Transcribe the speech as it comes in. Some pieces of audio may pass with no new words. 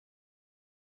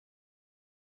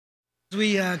As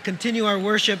we continue our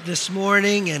worship this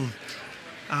morning and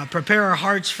prepare our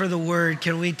hearts for the word,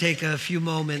 can we take a few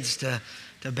moments to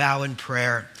bow in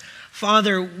prayer?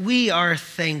 Father, we are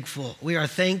thankful. We are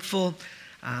thankful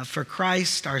for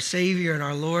Christ, our Savior and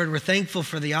our Lord. We're thankful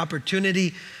for the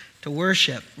opportunity to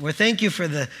worship. We're thank you for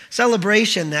the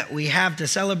celebration that we have to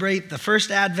celebrate the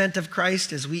first advent of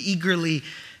Christ as we eagerly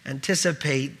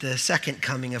anticipate the second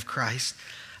coming of Christ.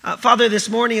 Father, this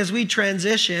morning as we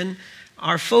transition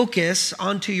our focus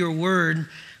onto your word,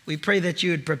 we pray that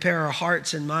you would prepare our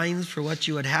hearts and minds for what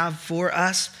you would have for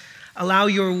us. Allow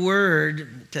your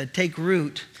word to take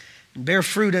root and bear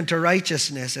fruit unto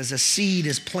righteousness as a seed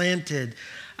is planted.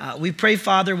 We pray,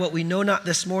 Father, what we know not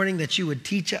this morning, that you would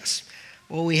teach us.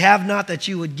 What we have not, that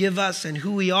you would give us, and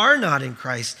who we are not in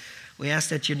Christ, we ask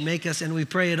that you'd make us, and we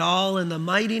pray it all in the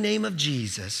mighty name of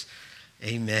Jesus.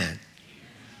 Amen.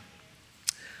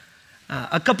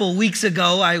 A couple weeks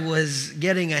ago, I was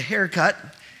getting a haircut,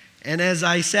 and as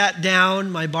I sat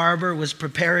down, my barber was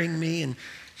preparing me, and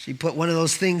she put one of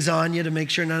those things on you to make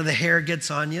sure none of the hair gets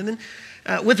on you. And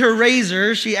then with her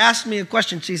razor, she asked me a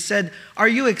question. She said, "Are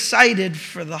you excited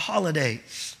for the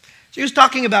holidays?" She was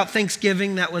talking about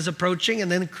Thanksgiving that was approaching,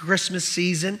 and then Christmas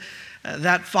season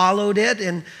that followed it,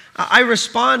 and I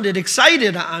responded,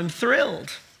 "Excited, I'm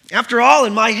thrilled." After all,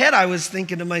 in my head, I was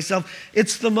thinking to myself,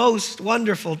 it's the most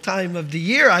wonderful time of the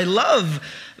year. I love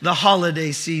the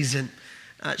holiday season.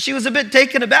 She was a bit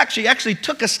taken aback. She actually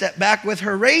took a step back with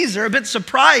her razor, a bit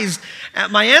surprised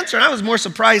at my answer. And I was more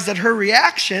surprised at her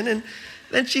reaction. And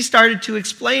then she started to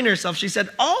explain herself. She said,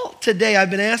 all today I've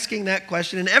been asking that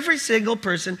question, and every single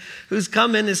person who's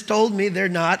come in has told me they're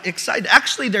not excited.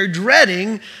 Actually, they're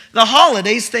dreading the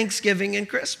holidays, Thanksgiving and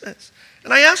Christmas.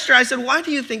 And I asked her, I said, why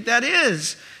do you think that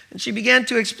is? And she began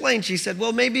to explain. She said,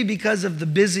 well, maybe because of the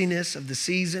busyness of the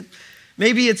season.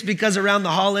 Maybe it's because around the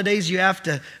holidays you have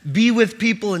to be with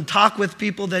people and talk with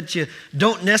people that you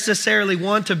don't necessarily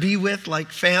want to be with,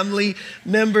 like family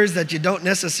members that you don't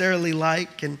necessarily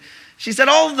like. And she said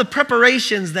all of the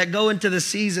preparations that go into the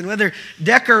season, whether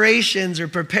decorations or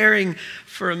preparing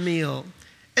for a meal.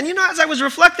 And you know, as I was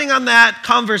reflecting on that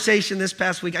conversation this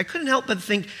past week, I couldn't help but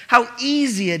think how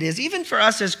easy it is, even for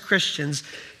us as Christians,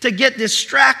 to get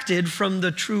distracted from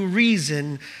the true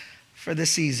reason for the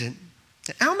season.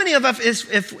 How many of us,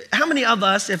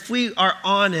 if we are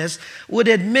honest, would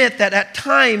admit that at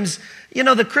times, you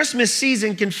know, the Christmas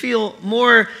season can feel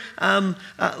more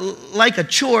like a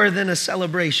chore than a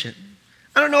celebration?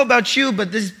 I don't know about you,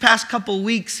 but these past couple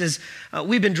weeks as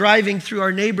we've been driving through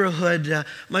our neighborhood,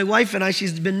 my wife and I,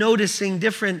 she's been noticing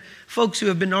different folks who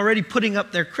have been already putting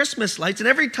up their Christmas lights. And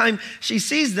every time she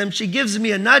sees them, she gives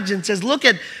me a nudge and says, look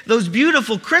at those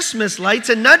beautiful Christmas lights,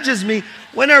 and nudges me,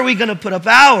 when are we going to put up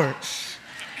ours?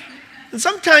 And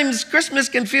sometimes Christmas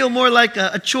can feel more like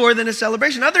a chore than a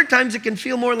celebration. Other times it can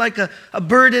feel more like a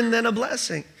burden than a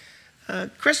blessing.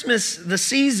 Christmas, the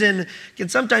season, can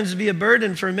sometimes be a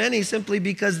burden for many simply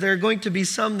because there are going to be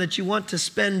some that you want to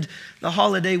spend the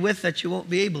holiday with that you won't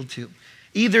be able to.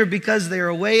 Either because they are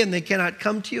away and they cannot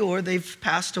come to you, or they've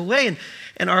passed away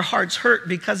and our hearts hurt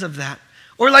because of that.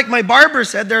 Or like my barber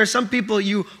said, there are some people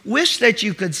you wish that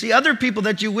you could see, other people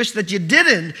that you wish that you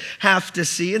didn't have to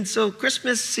see. And so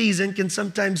Christmas season can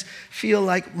sometimes feel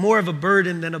like more of a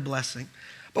burden than a blessing.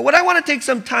 But what I want to take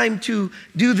some time to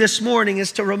do this morning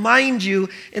is to remind you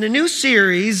in a new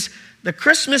series, The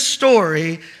Christmas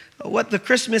Story, what the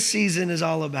Christmas season is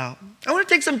all about. I want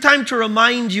to take some time to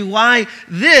remind you why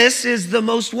this is the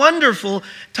most wonderful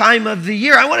time of the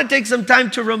year. I want to take some time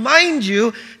to remind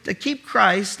you to keep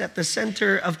Christ at the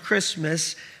center of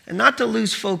Christmas and not to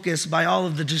lose focus by all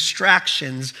of the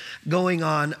distractions going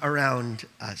on around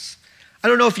us. I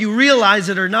don't know if you realize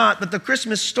it or not, but the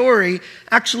Christmas story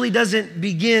actually doesn't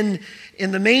begin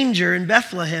in the manger in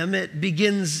Bethlehem. It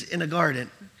begins in a garden.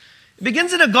 It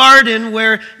begins in a garden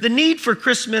where the need for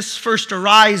Christmas first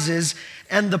arises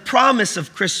and the promise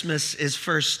of Christmas is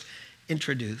first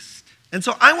introduced. And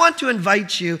so I want to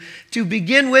invite you to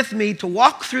begin with me to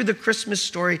walk through the Christmas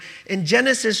story in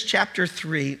Genesis chapter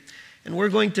 3. And we're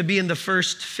going to be in the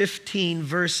first 15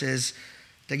 verses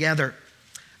together.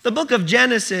 The book of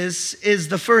Genesis is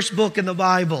the first book in the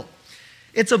Bible.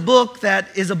 It's a book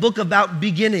that is a book about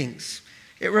beginnings.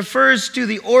 It refers to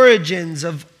the origins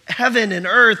of heaven and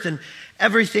earth and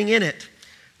everything in it.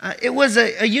 It was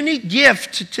a unique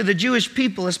gift to the Jewish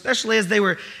people, especially as they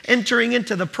were entering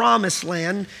into the promised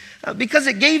land, because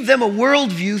it gave them a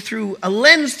worldview, through a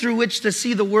lens through which to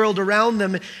see the world around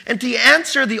them and to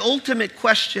answer the ultimate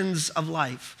questions of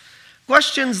life.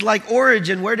 Questions like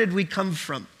origin, where did we come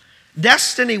from?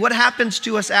 Destiny, what happens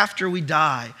to us after we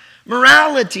die?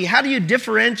 Morality, how do you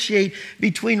differentiate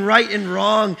between right and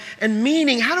wrong? And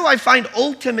meaning, how do I find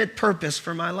ultimate purpose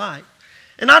for my life?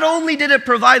 And not only did it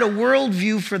provide a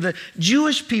worldview for the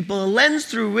Jewish people, a lens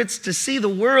through which to see the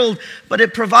world, but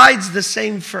it provides the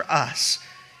same for us.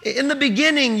 In the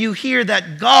beginning, you hear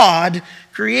that God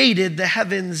created the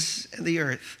heavens and the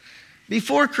earth.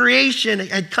 Before creation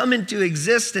had come into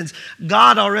existence,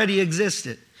 God already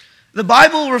existed. The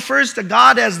Bible refers to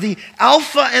God as the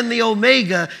Alpha and the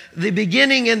Omega, the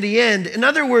beginning and the end. In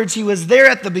other words, he was there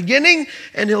at the beginning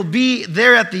and he'll be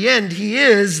there at the end. He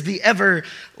is the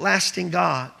everlasting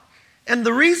God. And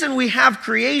the reason we have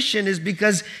creation is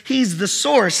because he's the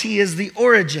source. He is the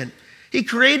origin. He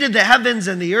created the heavens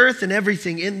and the earth and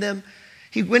everything in them.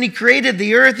 When he created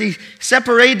the earth, he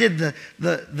separated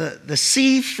the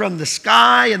sea from the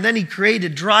sky, and then he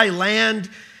created dry land.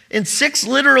 In 6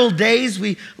 literal days,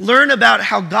 we learn about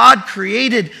how God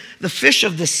created the fish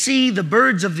of the sea, the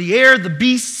birds of the air, the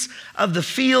beasts of the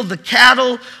field, the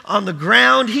cattle on the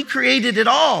ground. He created it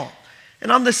all.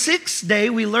 And on the 6th day,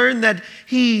 we learn that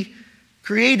he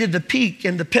created the peak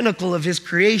and the pinnacle of his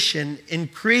creation in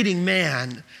creating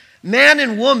man. Man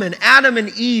and woman, Adam and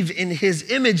Eve, in his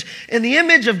image. In the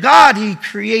image of God, he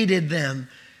created them.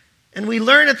 And we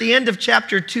learn at the end of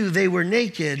chapter 2, they were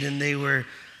naked and they were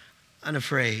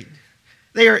unafraid.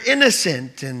 They are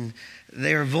innocent and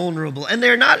they are vulnerable. And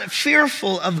they're not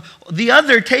fearful of the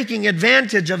other taking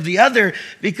advantage of the other,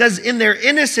 because in their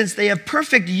innocence they have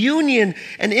perfect union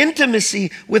and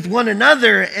intimacy with one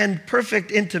another and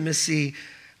perfect intimacy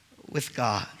with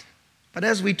God. But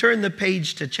as we turn the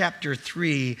page to chapter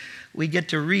 3, we get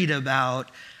to read about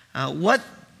what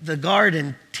the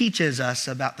garden teaches us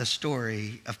about the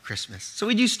story of Christmas. So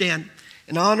would you stand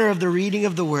in honor of the reading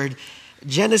of the word?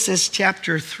 Genesis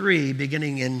chapter 3,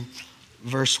 beginning in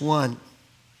verse 1.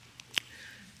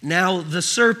 Now the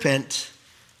serpent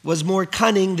was more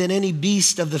cunning than any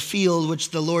beast of the field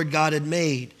which the Lord God had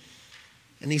made.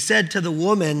 And he said to the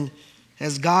woman,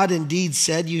 has God indeed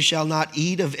said, you shall not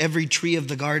eat of every tree of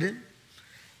the garden?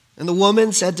 And the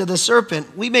woman said to the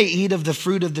serpent, we may eat of the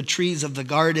fruit of the trees of the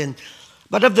garden,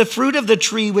 but of the fruit of the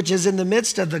tree which is in the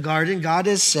midst of the garden, God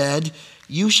has said,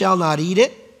 you shall not eat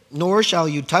it, nor shall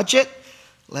you touch it,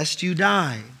 lest you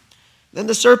die. Then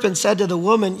the serpent said to the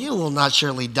woman, you will not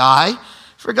surely die,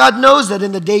 for God knows that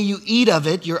in the day you eat of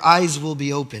it, your eyes will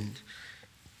be opened.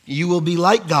 You will be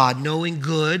like God, knowing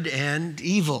good and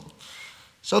evil.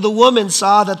 So the woman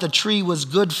saw that the tree was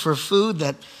good for food,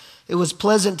 that it was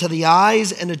pleasant to the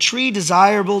eyes, and a tree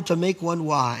desirable to make one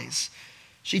wise.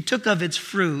 She took of its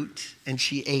fruit, and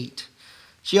she ate.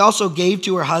 She also gave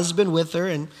to her husband with her,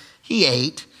 and he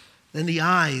ate. Then the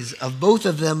eyes of both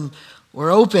of them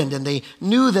were opened, and they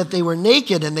knew that they were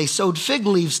naked, and they sewed fig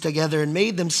leaves together and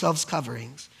made themselves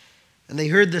coverings. And they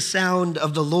heard the sound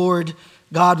of the Lord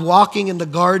God walking in the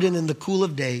garden in the cool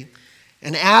of day.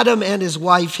 And Adam and his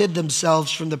wife hid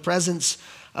themselves from the presence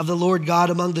of the Lord God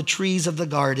among the trees of the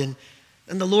garden.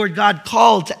 And the Lord God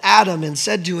called to Adam and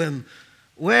said to him,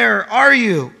 where are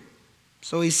you?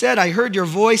 So he said, I heard your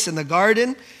voice in the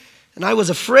garden, and I was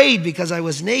afraid because I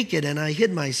was naked, and I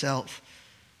hid myself.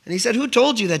 And he said, who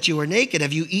told you that you were naked?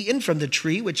 Have you eaten from the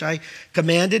tree which I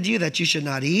commanded you that you should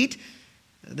not eat?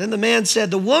 And then the man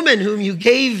said, the woman whom you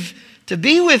gave to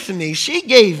be with me, she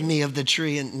gave me of the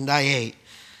tree, and I ate.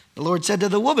 The Lord said to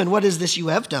the woman, what is this you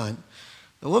have done?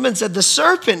 The woman said, the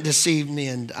serpent deceived me,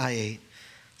 and I ate.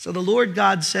 So the Lord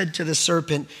God said to the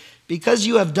serpent, because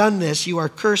you have done this, you are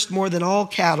cursed more than all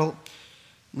cattle,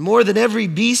 more than every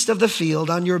beast of the field.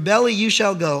 On your belly you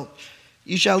shall go.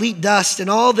 You shall eat dust in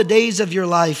all the days of your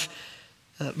life.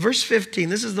 Verse 15,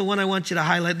 this is the one I want you to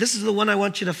highlight. This is the one I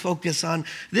want you to focus on.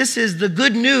 This is the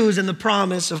good news and the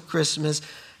promise of Christmas.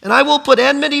 And I will put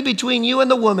enmity between you and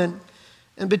the woman,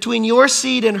 and between your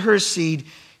seed and her seed.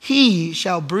 He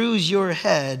shall bruise your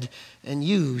head, and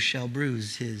you shall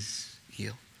bruise his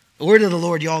heel. The word of the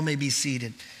Lord. You all may be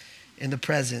seated in the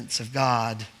presence of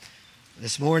God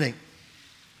this morning.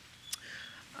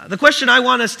 The question I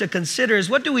want us to consider is,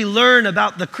 what do we learn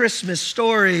about the Christmas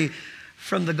story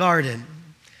from the garden?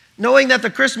 Knowing that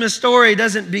the Christmas story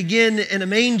doesn't begin in a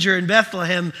manger in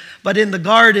Bethlehem, but in the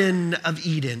Garden of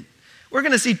Eden. We're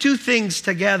going to see two things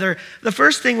together. The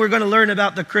first thing we're going to learn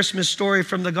about the Christmas story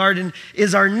from the garden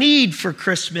is our need for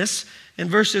Christmas in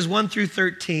verses 1 through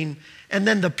 13, and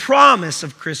then the promise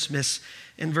of Christmas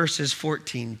in verses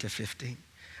 14 to 15.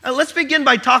 Let's begin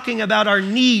by talking about our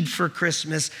need for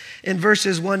Christmas in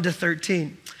verses 1 to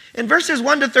 13. In verses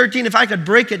 1 to 13, if I could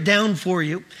break it down for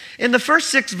you, in the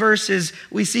first 6 verses,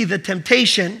 we see the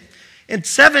temptation. In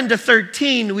 7 to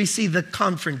 13, we see the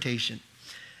confrontation.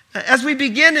 As we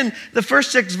begin in the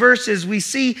first 6 verses, we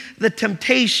see the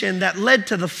temptation that led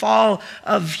to the fall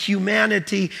of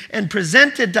humanity and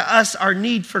presented to us our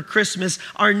need for Christmas,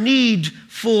 our need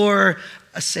for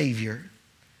a Savior.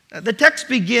 The text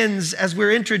begins as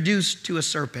we're introduced to a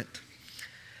serpent.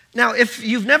 Now, if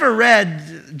you've never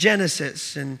read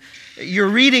Genesis and you're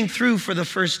reading through for the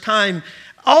first time,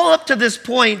 all up to this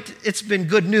point, it's been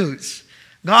good news.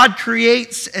 God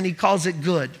creates and he calls it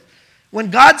good. When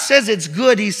God says it's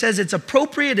good, he says it's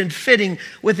appropriate and fitting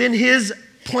within his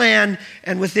plan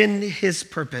and within his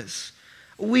purpose.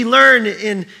 We learn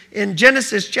in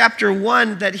Genesis chapter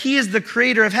 1 that he is the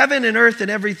creator of heaven and earth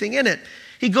and everything in it.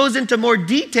 He goes into more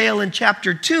detail in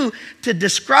chapter 2 to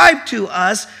describe to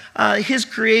us his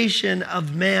creation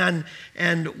of man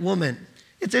and woman.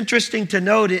 It's interesting to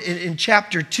note in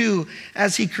chapter 2,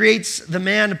 as he creates the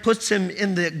man, puts him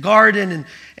in the garden,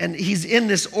 and he's in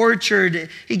this orchard,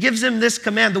 he gives him this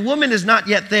command. The woman is not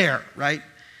yet there, right?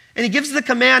 And he gives the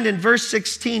command in verse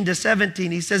 16 to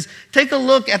 17. He says, take a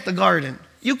look at the garden.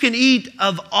 You can eat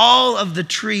of all of the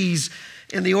trees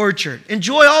in the orchard.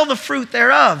 Enjoy all the fruit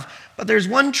thereof. But there's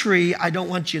one tree I don't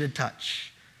want you to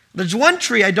touch. There's one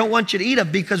tree I don't want you to eat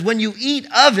of, because when you eat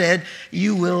of it,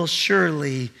 you will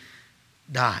surely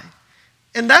die.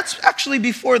 And that's actually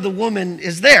before the woman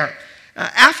is there.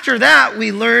 After that,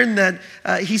 we learn that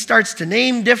he starts to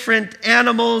name different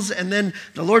animals, and then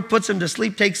the Lord puts him to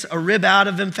sleep, takes a rib out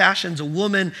of him, fashions a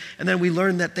woman, and then we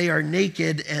learn that they are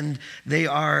naked and they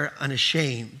are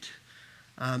unashamed.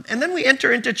 And then we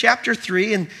enter into chapter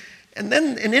 3, and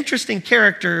then an interesting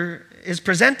character is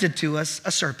presented to us,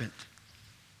 a serpent.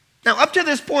 Now, up to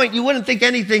this point, you wouldn't think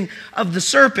anything of the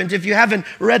serpent if you haven't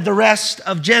read the rest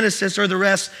of Genesis or the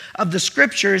rest of the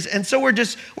scriptures. And so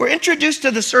we're introduced to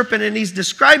the serpent, and he's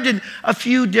described in a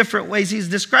few different ways. He's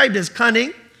described as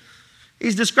cunning,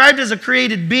 he's described as a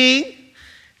created being,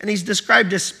 and he's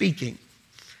described as speaking.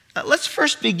 Let's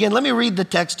first begin. Let me read the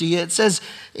text to you. It says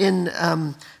in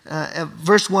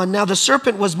verse 1, now the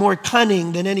serpent was more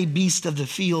cunning than any beast of the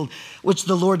field which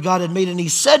the Lord God had made. And he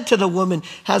said to the woman,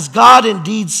 has God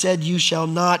indeed said, you shall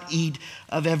not eat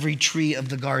of every tree of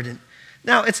the garden?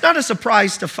 Now, it's not a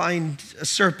surprise to find a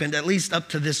serpent, at least up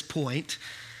to this point.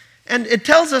 And it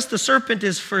tells us the serpent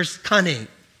is first cunning.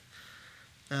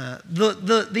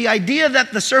 The idea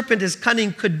that the serpent is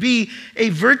cunning could be a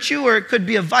virtue or it could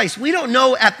be a vice. We don't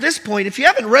know at this point, if you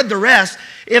haven't read the rest,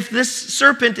 if this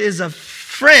serpent is a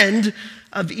friend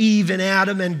of Eve and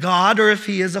Adam and God, or if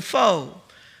he is a foe.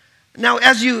 Now,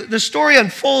 as the story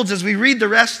unfolds, as we read the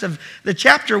rest of the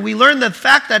chapter, we learn that the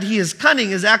fact that he is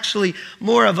cunning is actually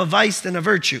more of a vice than a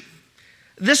virtue.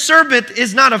 This serpent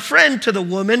is not a friend to the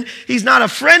woman, he's not a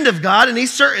friend of God, and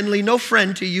he's certainly no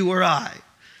friend to you or I.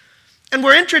 And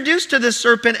we're introduced to this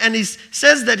serpent, and he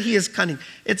says that he is cunning.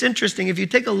 It's interesting, if you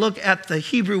take a look at the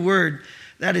Hebrew word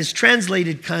that is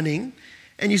translated cunning,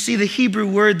 and you see the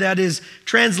Hebrew word that is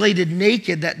translated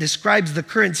naked, that describes the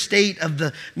current state of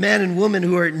the man and woman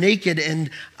who are naked and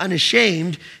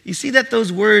unashamed, you see that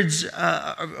those words,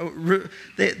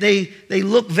 they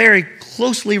look very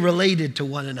closely related to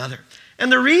one another.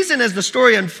 And the reason, as the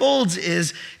story unfolds,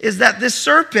 is that this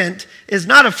serpent is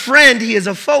not a friend, he is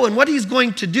a foe. And what he's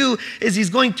going to do is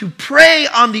he's going to prey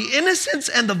on the innocence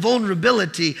and the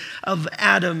vulnerability of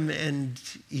Adam and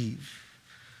Eve.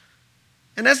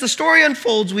 And as the story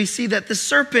unfolds, we see that the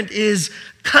serpent is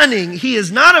cunning. He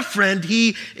is not a friend,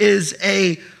 he is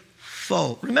a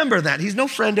foe. Remember that. He's no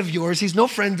friend of yours. He's no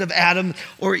friend of Adam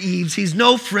or Eve's. He's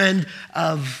no friend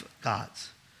of God's.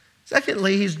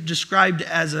 Secondly, he's described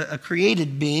as a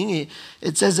created being.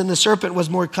 It says, and the serpent was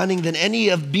more cunning than any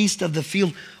of beast of the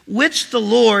field, which the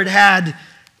Lord had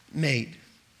made.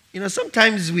 You know,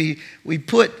 sometimes we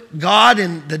put God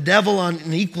and the devil on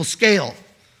an equal scale.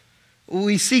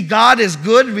 We see God as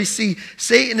good, we see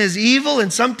Satan as evil,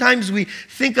 and sometimes we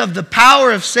think of the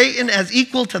power of Satan as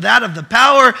equal to that of the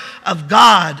power of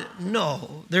God.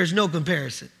 No, there's no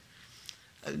comparison.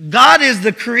 God is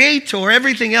the creator,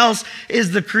 everything else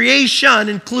is the creation,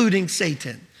 including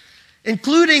Satan,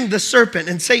 including the serpent,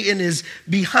 and Satan is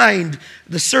behind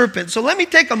the serpent. So let me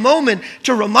take a moment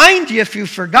to remind you, if you've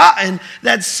forgotten,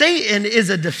 that Satan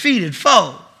is a defeated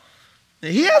foe.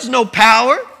 He has no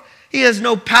power. He has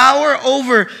no power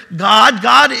over God.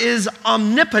 God is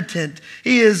omnipotent.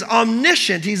 He is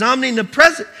omniscient. He's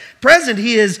omnipresent.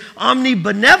 He is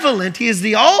omnibenevolent. He is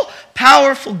the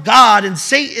all-powerful God, and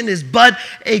Satan is but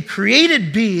a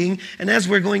created being, and as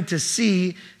we're going to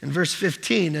see in verse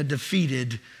 15, a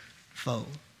defeated foe.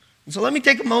 And so let me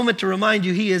take a moment to remind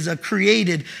you, he is a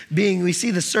created being. We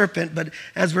see the serpent, but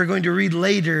as we're going to read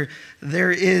later,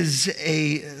 there is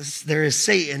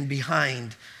Satan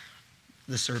behind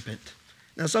the serpent.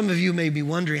 Now, some of you may be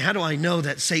wondering, how do I know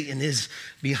that Satan is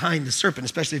behind the serpent,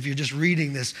 especially if you're just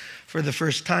reading this for the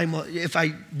first time? Well, if I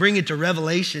bring it to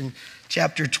Revelation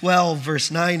chapter 12,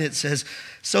 verse 9, it says,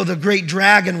 "So the great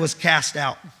dragon was cast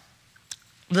out,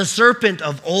 the serpent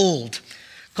of old,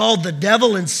 called the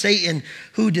devil and Satan,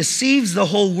 who deceives the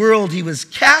whole world. He was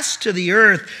cast to the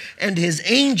earth, and his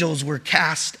angels were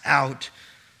cast out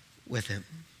with him."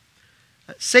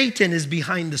 Satan is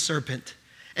behind the serpent.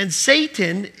 And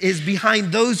Satan is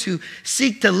behind those who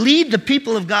seek to lead the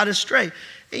people of God astray.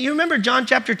 You remember John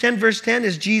chapter 10, verse 10,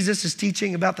 as Jesus is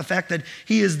teaching about the fact that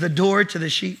he is the door to the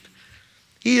sheep.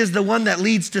 He is the one that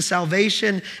leads to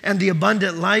salvation and the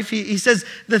abundant life. He says,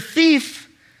 the thief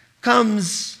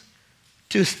comes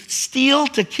to steal,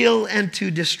 to kill, and to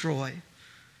destroy.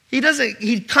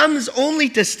 He comes only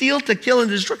to steal, to kill, and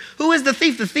destroy. Who is the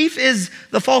thief? The thief is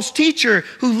the false teacher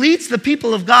who leads the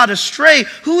people of God astray.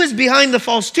 Who is behind the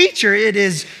false teacher? It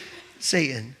is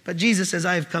Satan. But Jesus says,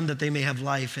 "I have come that they may have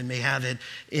life and may have it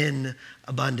in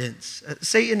abundance."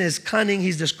 Satan is cunning.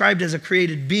 He's described as a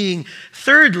created being.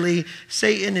 Thirdly,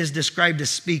 Satan is described as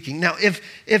speaking. Now,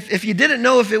 if you didn't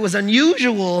know if it was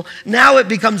unusual, now it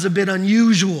becomes a bit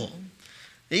unusual.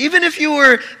 Even if you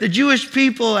were the Jewish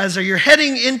people, as you're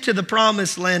heading into the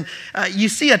promised land, you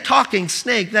see a talking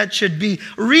snake, that should be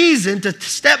reason to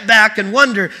step back and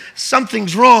wonder,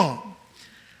 something's wrong.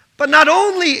 But not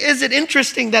only is it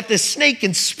interesting that this snake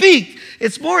can speak,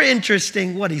 it's more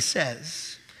interesting what he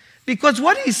says. Because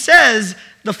what he says,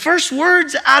 the first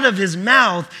words out of his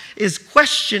mouth is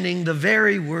questioning the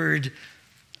very word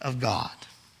of God.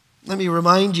 Let me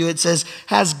remind you, it says,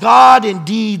 "Has God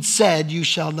indeed said, you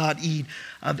shall not eat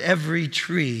of every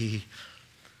tree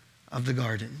of the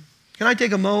garden?" Can I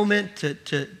take a moment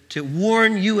to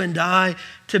warn you and I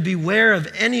to beware of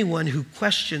anyone who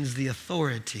questions the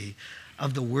authority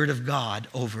of the word of God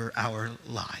over our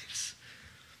lives?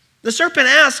 The serpent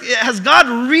asked, has God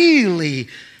really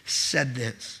said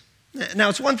this? Now,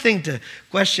 it's one thing to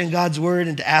question God's word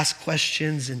and to ask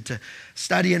questions and to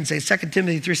study and say, 2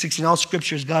 Timothy 3:16, all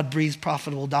scripture is God-breathed,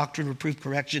 profitable doctrine, reproof,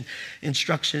 correction,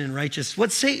 instruction in righteousness.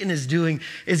 What Satan is doing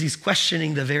is he's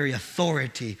questioning the very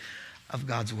authority of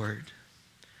God's word.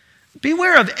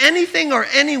 Beware of anything or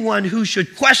anyone who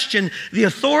should question the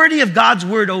authority of God's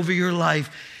word over your life,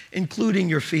 including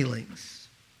your feelings.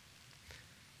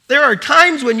 There are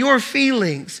times when your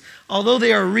feelings, although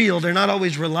they are real, they're not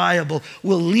always reliable,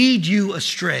 will lead you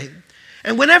astray.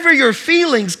 And whenever your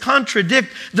feelings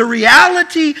contradict the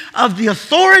reality of the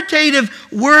authoritative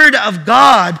word of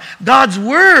God, God's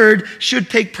word should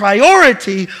take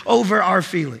priority over our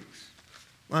feelings.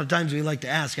 A lot of times we like to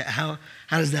ask, how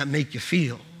does that make you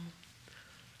feel?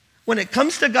 When it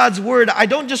comes to God's word, I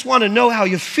don't just want to know how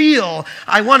you feel.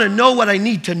 I want to know what I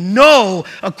need to know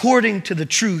according to the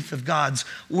truth of God's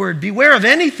word. Beware of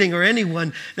anything or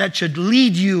anyone that should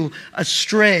lead you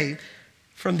astray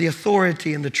from the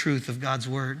authority and the truth of God's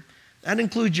word. That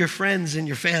includes your friends and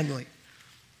your family.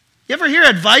 You ever hear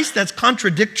advice that's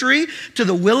contradictory to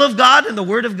the will of God and the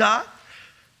word of God?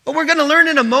 Well, we're going to learn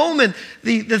in a moment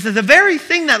the very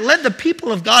thing that led the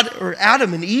people of God, or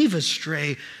Adam and Eve,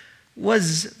 astray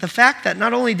was the fact that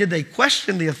not only did they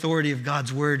question the authority of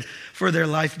God's word for their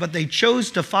life, but they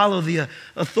chose to follow the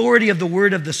authority of the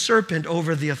word of the serpent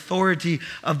over the authority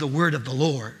of the word of the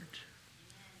Lord.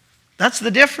 That's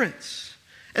the difference.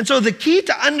 And so the key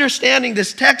to understanding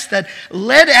this text that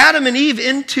led Adam and Eve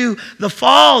into the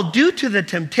fall due to the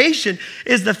temptation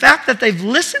is the fact that they've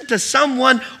listened to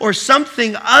someone or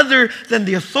something other than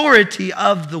the authority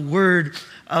of the word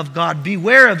of God.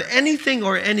 Beware of anything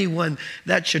or anyone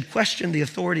that should question the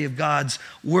authority of God's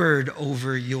word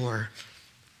over your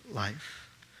life.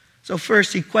 So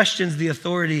first, he questions the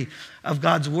authority of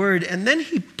God's word, and then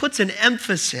he puts an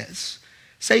emphasis,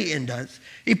 Satan does.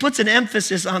 He puts an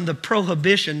emphasis on the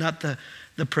prohibition, not the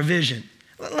provision.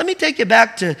 Let me take you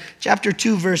back to chapter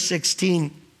 2, verse 16.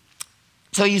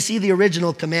 So you see the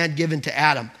original command given to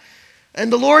Adam.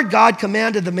 And the Lord God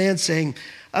commanded the man, saying,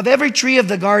 of every tree of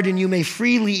the garden you may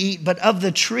freely eat, but of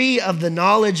the tree of the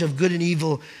knowledge of good and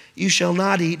evil you shall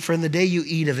not eat, for in the day you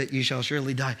eat of it you shall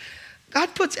surely die.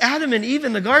 God puts Adam and Eve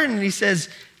in the garden and he says,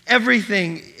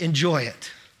 everything, enjoy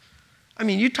it. I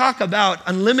mean, you talk about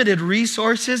unlimited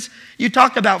resources. You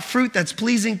talk about fruit that's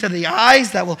pleasing to the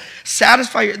eyes, that will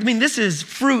satisfy you. I mean, this is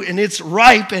fruit and it's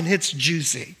ripe and it's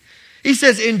juicy. He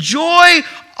says, enjoy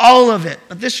all of it.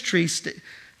 But this tree,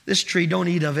 don't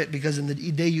eat of it, because in the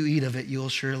day you eat of it, you'll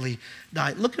surely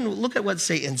die. Look at what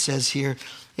Satan says here.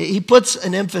 He puts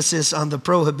an emphasis on the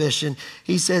prohibition.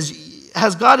 He says,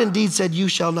 has God indeed said, you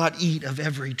shall not eat of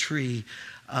every tree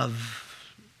of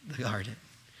the garden?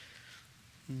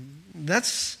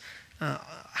 That's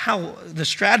how the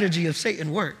strategy of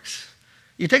Satan works.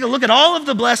 You take a look at all of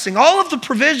the blessing, all of the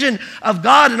provision of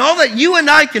God, and all that you and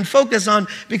I can focus on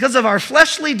because of our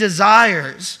fleshly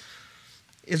desires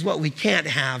is what we can't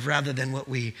have rather than what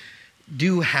we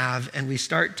do have. And we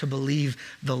start to believe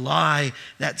the lie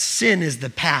that sin is the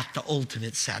path to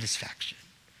ultimate satisfaction.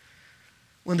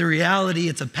 When the reality,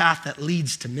 it's a path that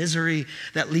leads to misery,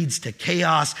 that leads to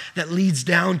chaos, that leads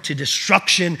down to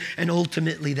destruction, and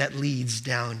ultimately that leads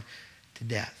down to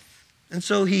death. And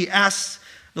so he asks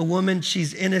the woman,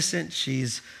 she's innocent,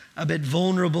 she's a bit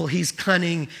vulnerable, he's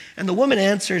cunning. And the woman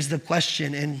answers the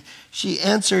question, and she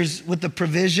answers with the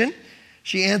provision.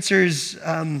 She answers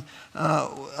with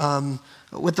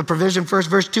the provision first.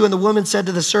 Verse 2, and the woman said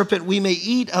to the serpent, we may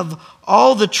eat of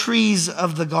all the trees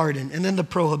of the garden. And then the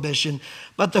prohibition.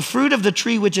 But the fruit of the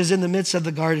tree which is in the midst of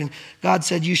the garden, God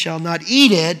said, you shall not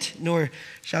eat it, nor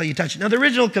shall you touch it. Now the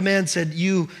original command said,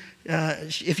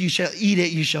 if you shall eat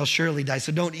it, you shall surely die.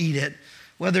 So don't eat it.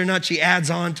 Whether or not she adds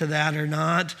on to that or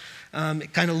not,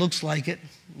 it kind of looks like it.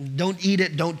 Don't eat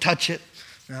it, don't touch it.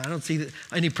 I don't see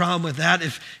any problem with that.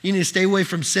 If you need to stay away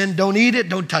from sin, don't eat it,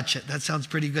 don't touch it. That sounds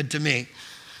pretty good to me.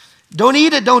 Don't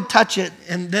eat it, don't touch it,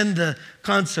 and then the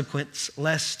consequence,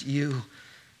 lest you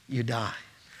die.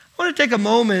 I want to take a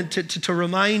moment to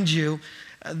remind you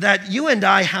that you and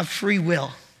I have free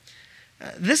will.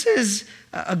 This is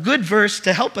a good verse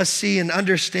to help us see and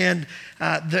understand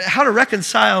how to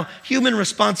reconcile human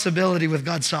responsibility with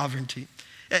God's sovereignty.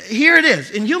 Here it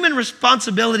is. In human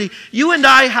responsibility, you and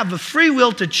I have a free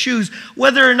will to choose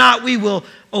whether or not we will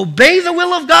obey the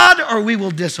will of God or we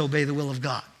will disobey the will of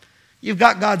God. You've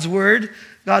got God's word.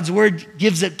 God's word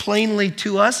gives it plainly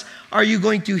to us. Are you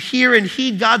going to hear and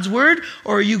heed God's word,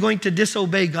 or are you going to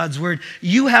disobey God's word?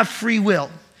 You have free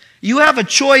will. You have a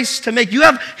choice to make. You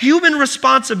have human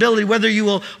responsibility whether you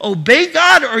will obey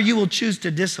God or you will choose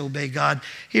to disobey God.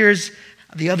 Here's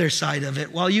the other side of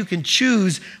it. While you can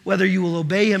choose whether you will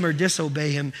obey him or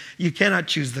disobey him, you cannot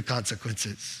choose the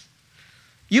consequences.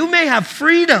 You may have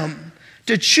freedom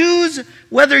to choose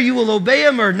whether you will obey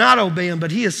him or not obey him,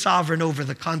 but he is sovereign over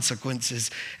the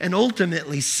consequences. And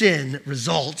ultimately, sin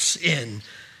results in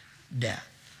death.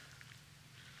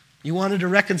 You wanted to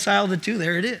reconcile the two?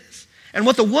 There it is. And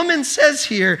what the woman says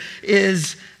here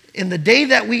is, in the day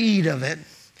that we eat of it,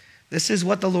 this is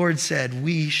what the Lord said,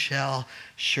 we shall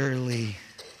surely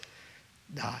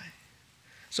die.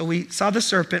 So we saw the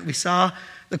serpent, we saw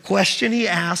the question he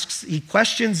asks. He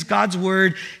questions God's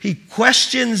word. He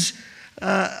questions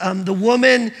the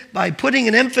woman by putting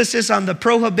an emphasis on the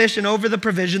prohibition over the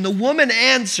provision. The woman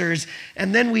answers,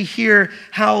 and then we hear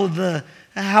how the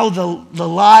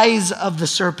lies of the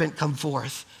serpent come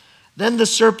forth. Then the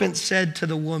serpent said to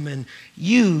the woman,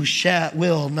 you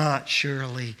will not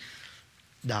surely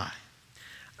die.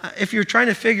 If you're trying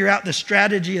to figure out the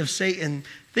strategy of Satan,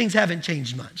 things haven't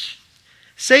changed much.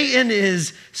 Satan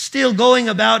is still going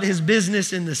about his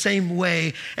business in the same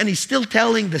way, and he's still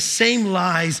telling the same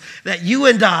lies that you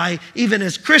and I, even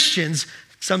as Christians,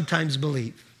 sometimes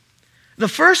believe. The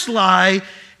first lie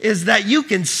is that you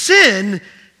can sin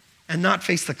and not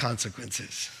face the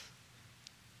consequences.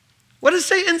 What does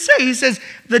Satan say? He says,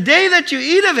 the day that you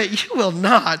eat of it, you will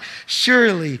not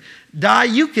surely die.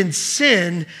 You can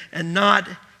sin and not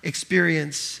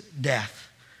experience death.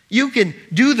 You can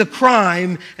do the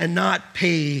crime and not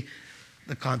pay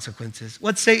the consequences.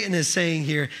 What Satan is saying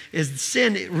here is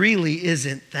sin really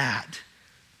isn't that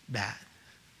bad.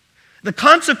 The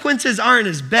consequences aren't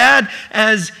as bad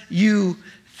as you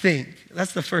think.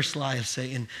 That's the first lie of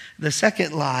Satan. The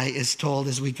second lie is told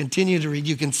as we continue to read,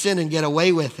 you can sin and get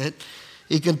away with it.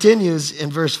 He continues in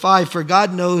verse 5, for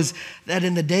God knows that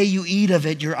in the day you eat of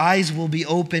it, your eyes will be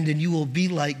opened and you will be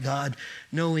like God,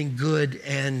 knowing good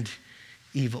and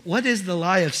evil. What is the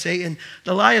lie of Satan?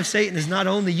 The lie of Satan is not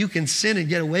only you can sin and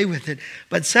get away with it,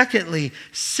 but secondly,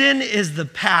 sin is the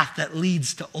path that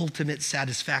leads to ultimate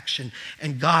satisfaction,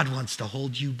 and God wants to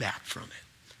hold you back from it.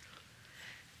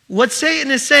 What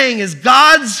Satan is saying is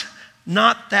God's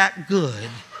not that good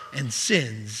and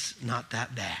sin's not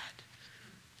that bad.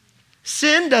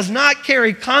 Sin does not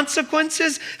carry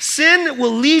consequences. Sin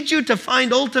will lead you to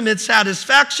find ultimate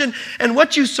satisfaction. And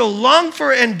what you so long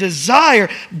for and desire,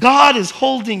 God is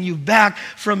holding you back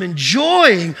from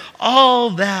enjoying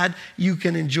all that you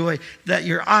can enjoy, that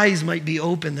your eyes might be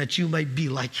open, that you might be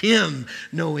like him,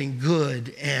 knowing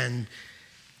good and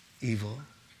evil.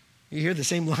 You hear the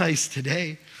same lies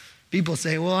today. People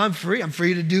say, well, I'm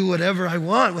free to do whatever I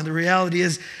want, when the reality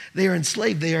is they are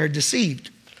enslaved, they are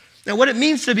deceived. Now, what it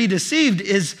means to be deceived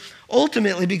is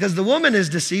ultimately, because the woman is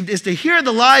deceived, is to hear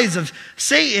the lies of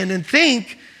Satan and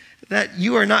think that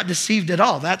you are not deceived at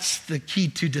all. That's the key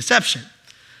to deception.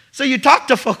 So you talk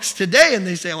to folks today and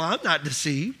they say, well, I'm not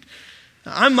deceived.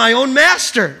 I'm my own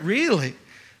master. Really?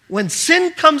 When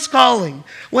sin comes calling,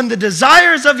 when the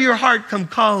desires of your heart come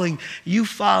calling, you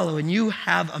follow and you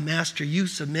have a master. You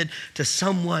submit to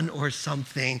someone or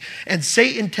something. And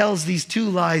Satan tells these two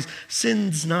lies.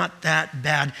 Sin's not that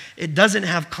bad. It doesn't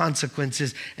have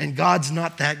consequences. And God's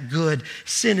not that good.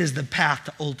 Sin is the path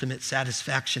to ultimate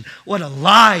satisfaction. What a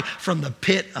lie from the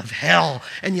pit of hell.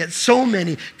 And yet so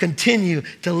many continue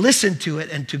to listen to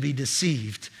it and to be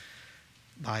deceived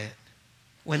by it.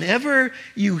 Whenever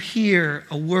you hear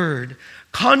a word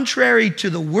contrary to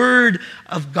the word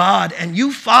of God and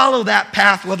you follow that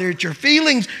path, whether it's your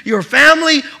feelings, your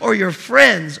family, or your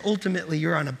friends, ultimately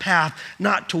you're on a path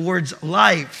not towards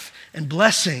life and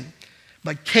blessing,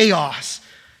 but chaos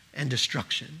and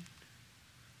destruction.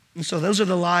 And so those are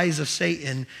the lies of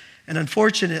Satan. And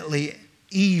unfortunately,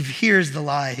 Eve hears the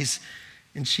lies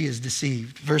and she is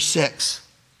deceived. Verse 6,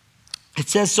 it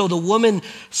says, so the woman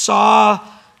saw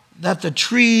that the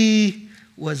tree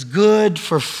was good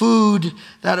for food,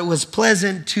 that it was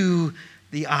pleasant to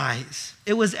the eyes.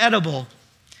 It was edible.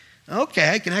 Okay,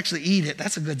 I can actually eat it.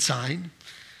 That's a good sign.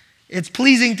 It's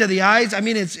pleasing to the eyes. I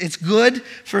mean, it's good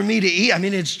for me to eat. I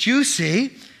mean, it's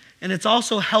juicy, and it's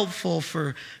also helpful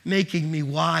for making me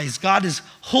wise. God is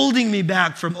holding me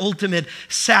back from ultimate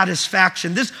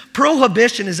satisfaction. This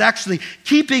prohibition is actually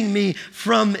keeping me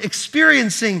from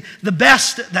experiencing the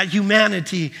best that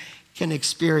humanity can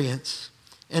experience.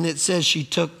 And it says she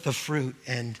took the fruit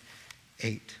and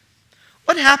ate.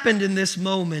 What happened in this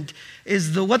moment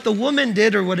is what the woman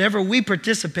did, or whatever, we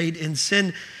participate in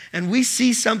sin and we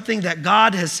see something that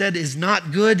God has said is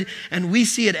not good, and we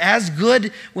see it as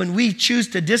good. When we choose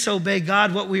to disobey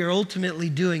God, what we are ultimately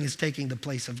doing is taking the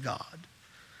place of God.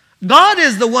 God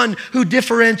is the one who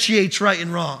differentiates right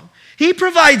and wrong. He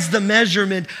provides the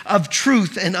measurement of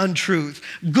truth and untruth,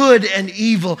 good and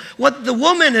evil. What the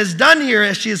woman has done here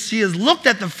is she has looked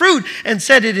at the fruit and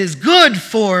said, it is good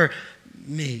for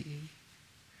me.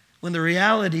 When the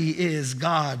reality is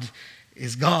God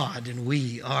and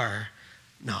we are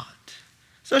not.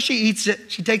 So she eats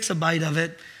it. She takes a bite of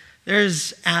it.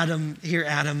 There's Adam. Here,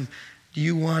 Adam, do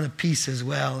you want a piece as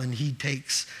well? And he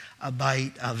takes a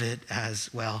bite of it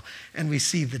as well. And we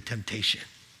see the temptation.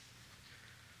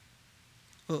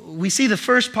 We see the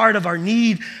first part of our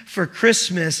need for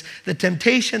Christmas, the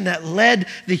temptation that led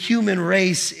the human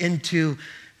race into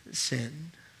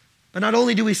sin. But not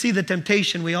only do we see the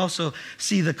temptation, we also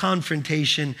see the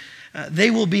confrontation.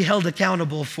 They will be held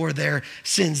accountable for their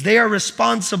sins. They are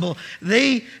responsible.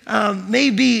 They may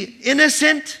be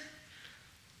innocent,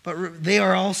 but they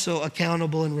are also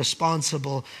accountable and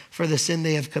responsible for the sin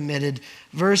they have committed.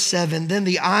 Verse 7, then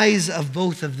the eyes of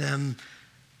both of them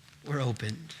were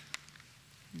opened.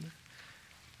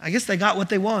 I guess they got what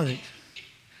they wanted.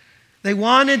 They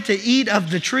wanted to eat of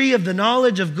the tree of the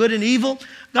knowledge of good and evil.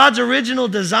 God's original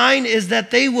design is that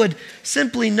they would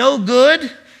simply know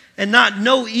good and not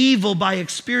know evil by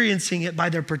experiencing it by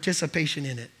their participation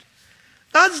in it.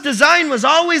 God's design was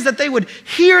always that they would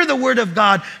hear the word of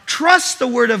God, trust the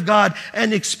word of God,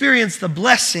 and experience the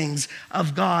blessings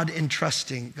of God in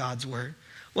trusting God's word.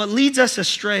 What leads us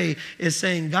astray is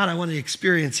saying, God, I want to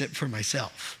experience it for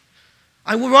myself.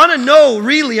 I want to know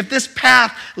really if this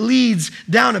path leads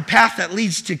down a path that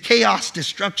leads to chaos,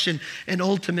 destruction, and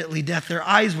ultimately death. Their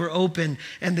eyes were open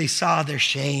and they saw their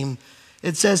shame.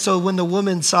 It says, so when the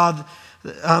woman saw,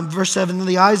 verse 7,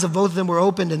 the eyes of both of them were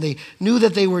opened and they knew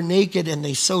that they were naked, and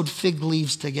they sewed fig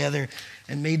leaves together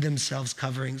and made themselves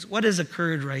coverings. What has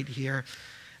occurred right here?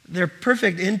 Their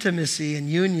perfect intimacy and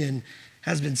union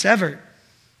has been severed.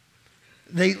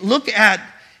 They look at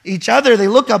each other, they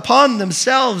look upon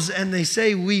themselves and they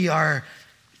say, we are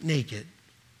naked.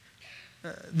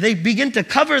 They begin to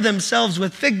cover themselves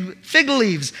with fig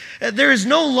leaves. There is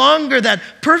no longer that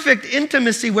perfect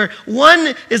intimacy where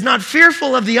one is not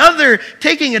fearful of the other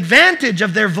taking advantage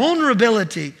of their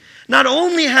vulnerability. Not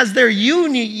only has their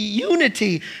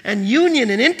unity and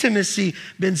union and intimacy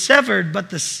been severed,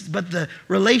 but the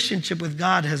relationship with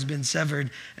God has been severed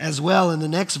as well. In the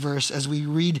next verse, as we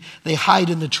read, they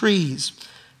hide in the trees.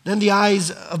 Then the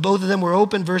eyes of both of them were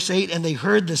opened, verse 8, and they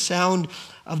heard the sound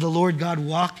of the Lord God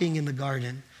walking in the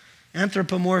garden.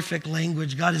 Anthropomorphic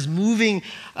language. God is moving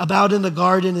about in the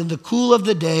garden in the cool of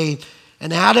the day,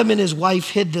 and Adam and his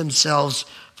wife hid themselves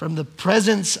from the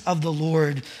presence of the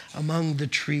Lord among the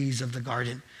trees of the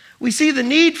garden. We see the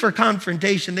need for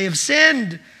confrontation. They have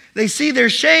sinned. They see their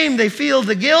shame. They feel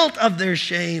the guilt of their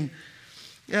shame.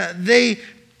 They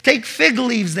take fig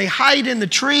leaves. They hide in the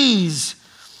trees.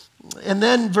 And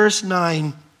then verse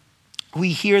 9,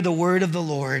 we hear the word of the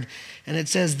Lord, and it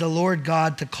says, the Lord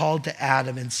God called to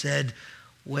Adam and said,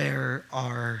 where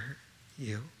are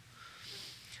you?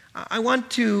 I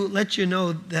want to let you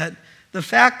know that the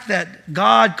fact that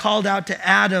God called out to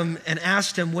Adam and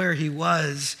asked him where he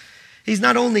was, he's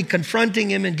not only confronting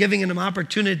him and giving him an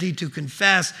opportunity to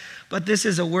confess, but this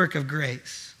is a work of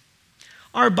grace.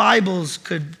 Our Bibles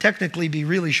could technically be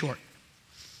really short.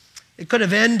 It could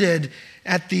have ended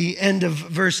at the end of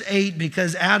verse 8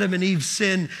 because Adam and Eve's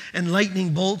sin and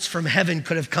lightning bolts from heaven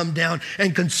could have come down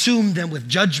and consumed them with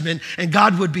judgment, and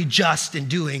God would be just in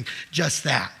doing just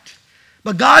that.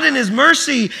 But God in his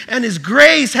mercy and his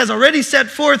grace has already set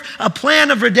forth a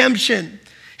plan of redemption.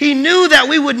 He knew that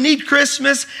we would need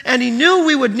Christmas, and he knew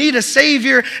we would need a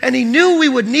Savior, and he knew we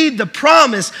would need the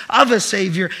promise of a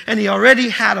Savior, and he already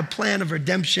had a plan of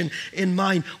redemption in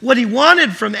mind. What he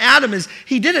wanted from Adam is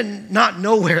he didn't not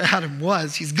know where Adam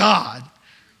was. He's God.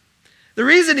 The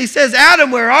reason he says,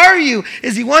 Adam, where are you?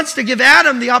 Is he wants to give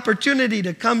Adam the opportunity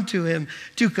to come to him,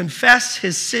 to confess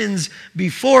his sins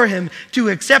before him, to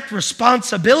accept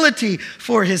responsibility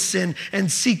for his sin,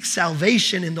 and seek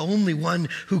salvation in the only one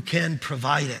who can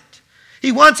provide it.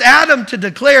 He wants Adam to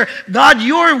declare, God,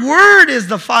 your word is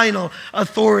the final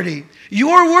authority.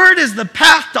 Your word is the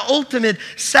path to ultimate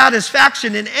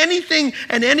satisfaction, and anything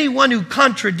and anyone who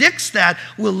contradicts that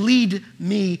will lead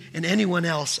me and anyone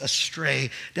else astray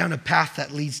down a path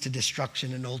that leads to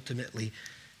destruction and ultimately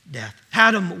death.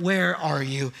 Adam, where are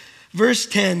you? Verse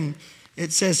 10,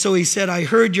 it says, so he said, I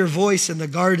heard your voice in the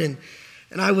garden,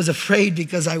 and I was afraid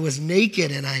because I was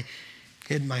naked and I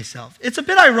hid myself. It's a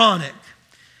bit ironic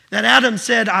that Adam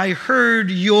said, I heard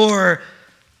your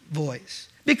voice.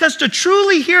 Because to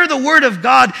truly hear the word of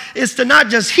God is to not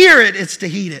just hear it, it's to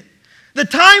heed it. The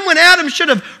time when Adam should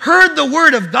have heard the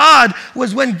word of God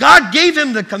was when God gave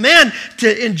him the command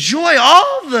to enjoy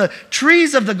all the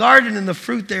trees of the garden and the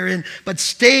fruit therein, but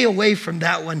stay away from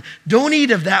that one. Don't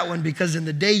eat of that one, because in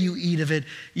the day you eat of it,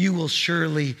 you will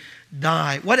surely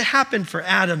die. What happened for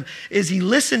Adam is he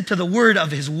listened to the word of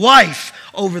his wife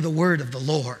over the word of the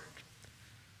Lord.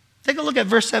 Take a look at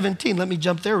verse 17. Let me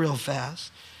jump there real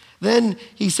fast. Then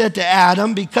he said to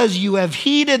Adam, because you have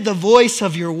heeded the voice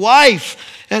of your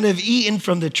wife and have eaten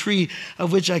from the tree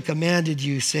of which I commanded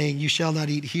you, saying, you shall not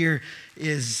eat. Here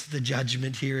is the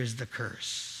judgment. Here is the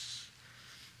curse.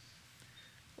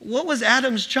 What was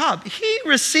Adam's job? He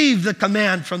received the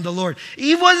command from the Lord.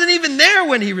 Eve wasn't even there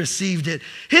when he received it.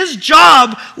 His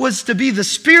job was to be the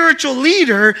spiritual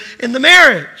leader in the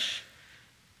marriage,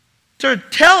 to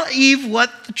tell Eve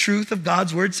what the truth of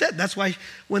God's word said. That's why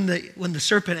when the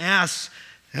serpent asks,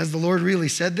 has the Lord really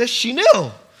said this? She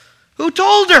knew. Who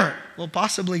told her? Well,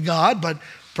 possibly God, but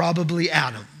probably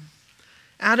Adam.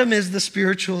 Adam is the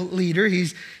spiritual leader.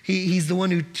 He's the one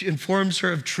who informs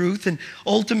her of truth. And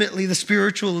ultimately, the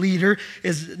spiritual leader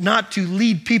is not to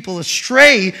lead people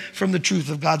astray from the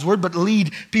truth of God's word, but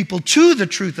lead people to the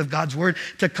truth of God's word,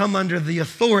 to come under the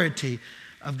authority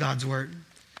of God's word.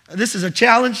 This is a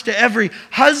challenge to every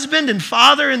husband and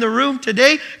father in the room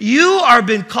today. You have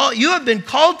been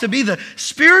called to be the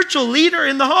spiritual leader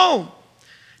in the home.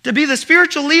 To be the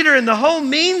spiritual leader in the home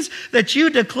means that you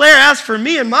declare, as for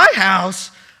me and my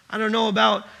house, I don't know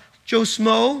about Joe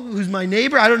Smo, who's my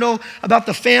neighbor. I don't know about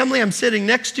the family I'm sitting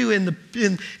next to in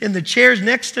the chairs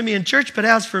next to me in church, but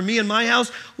as for me and my house,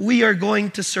 we are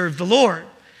going to serve the Lord.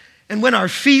 And when our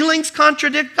feelings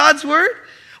contradict God's word,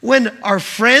 when our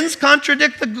friends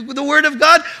contradict the word of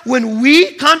God, when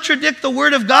we contradict the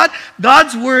word of God,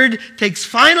 God's word takes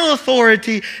final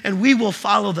authority, and we will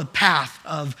follow the path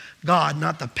of God,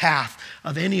 not the path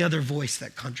of any other voice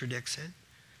that contradicts it.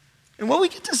 And what we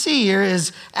get to see here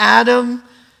is Adam,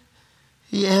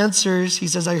 he answers, he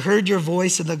says, I heard your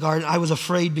voice in the garden. I was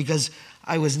afraid because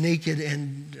I was naked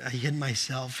and I hid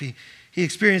myself. He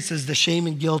experiences the shame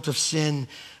and guilt of sin.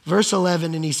 Verse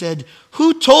 11, and he said,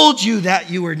 who told you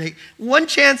that you were naked? One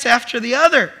chance after the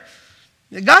other.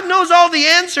 God knows all the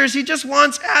answers. He just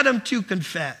wants Adam to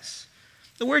confess.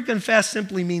 The word confess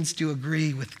simply means to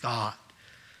agree with God.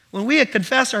 When we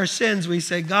confess our sins, we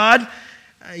say, God,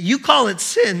 you call it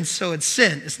sin, so it's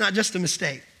sin. It's not just a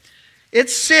mistake.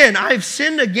 It's sin. I've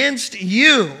sinned against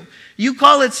you. You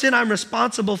call it sin, I'm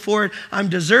responsible for it. I'm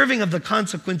deserving of the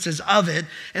consequences of it,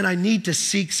 and I need to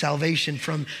seek salvation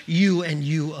from you and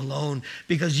you alone,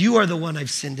 because you are the one I've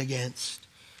sinned against.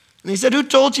 And he said, who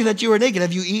told you that you were naked?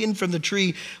 Have you eaten from the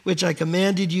tree which I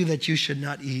commanded you that you should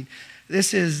not eat?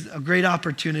 This is a great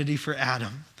opportunity for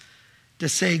Adam to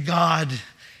say, God,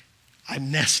 I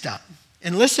messed up.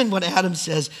 And listen what Adam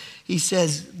says. He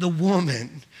says, the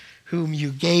woman whom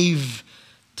you gave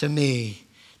to me,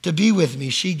 to be with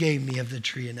me, she gave me of the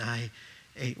tree and I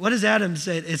 8. What does Adam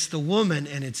say? It's the woman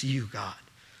and it's you, God.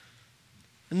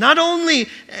 Not only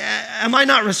am I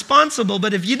not responsible,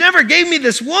 but if you never gave me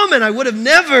this woman, I would have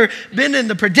never been in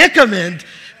the predicament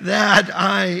that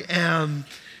I am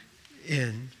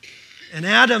in. And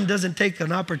Adam doesn't take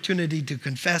an opportunity to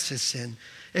confess his sin,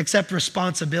 accept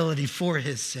responsibility for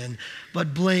his sin,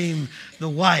 but blame the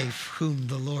wife whom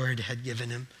the Lord had given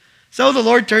him. So the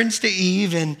Lord turns to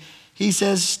Eve and he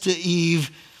says to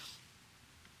Eve,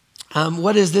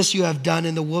 what is this you have done?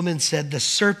 And the woman said, the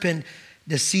serpent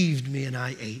deceived me and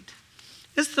I ate.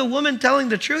 Is the woman telling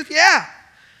the truth? Yeah.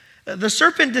 The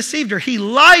serpent deceived her. He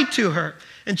lied to her.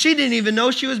 And she didn't even know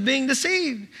she was being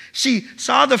deceived. She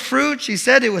saw the fruit. She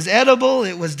said it was edible.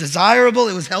 It was desirable.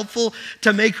 It was helpful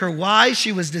to make her wise.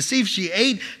 She was deceived. She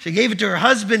ate. She gave it to her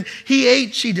husband. He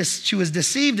ate. She was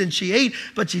deceived and she ate.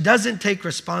 But she doesn't take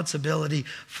responsibility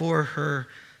for her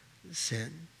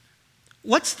sin.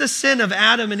 What's the sin of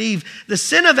Adam and Eve? The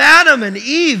sin of Adam and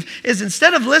Eve is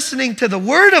instead of listening to the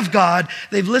Word of God,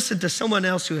 they've listened to someone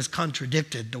else who has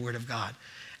contradicted the Word of God.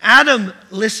 Adam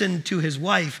listened to his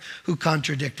wife who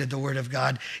contradicted the Word of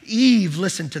God. Eve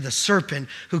listened to the serpent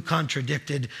who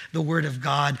contradicted the Word of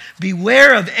God.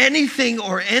 Beware of anything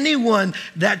or anyone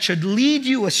that should lead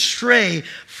you astray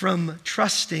from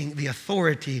trusting the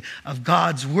authority of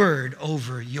God's Word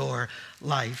over your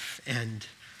life and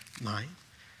mine.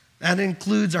 That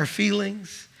includes our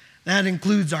feelings. That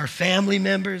includes our family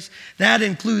members. That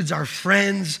includes our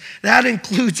friends. That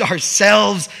includes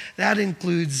ourselves. That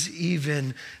includes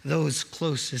even those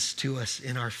closest to us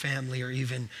in our family or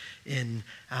even in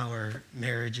our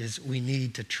marriages. We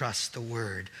need to trust the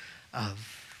Word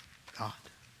of God.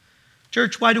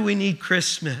 Church, why do we need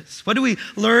Christmas? What do we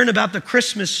learn about the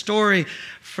Christmas story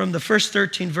from the first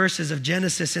 13 verses of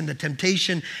Genesis and the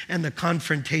temptation and the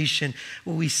confrontation?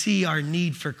 Well, we see our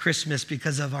need for Christmas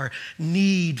because of our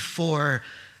need for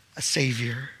a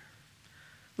Savior.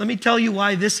 Let me tell you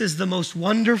why this is the most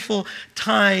wonderful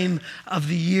time of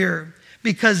the year.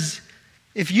 Because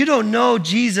if you don't know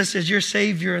Jesus as your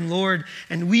Savior and Lord,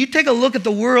 and when you take a look at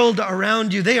the world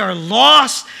around you, they are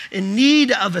lost in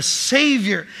need of a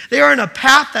Savior. They are in a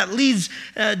path that leads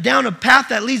down a path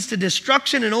that leads to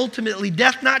destruction and ultimately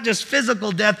death, not just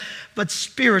physical death, but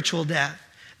spiritual death.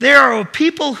 There are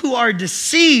people who are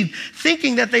deceived,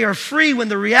 thinking that they are free, when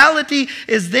the reality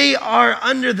is they are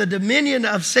under the dominion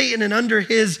of Satan and under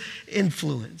his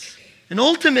influence. And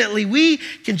ultimately, we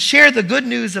can share the good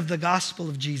news of the gospel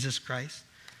of Jesus Christ.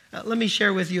 Let me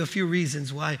share with you a few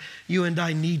reasons why you and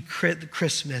I need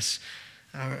Christmas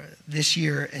this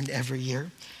year and every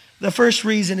year. The first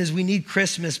reason is we need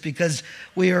Christmas because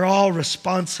we are all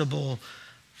responsible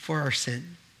for our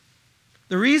sin.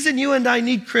 The reason you and I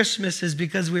need Christmas is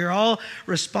because we are all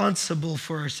responsible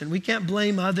for our sin. We can't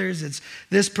blame others. It's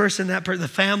this person, that person, the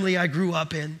family I grew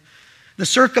up in. The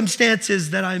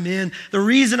circumstances that I'm in, the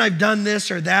reason I've done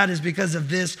this or that is because of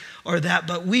this or that,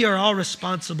 but we are all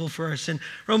responsible for our sin.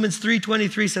 Romans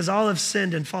 3:23 says, all have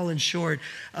sinned and fallen short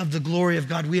of the glory of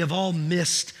God. We have all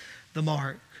missed the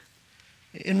mark.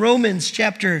 In Romans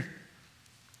chapter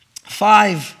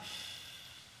 5,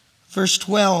 verse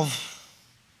 12,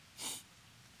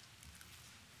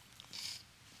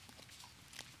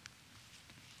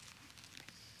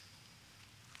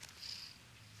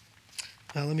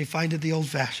 now let me find it the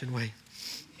old-fashioned way.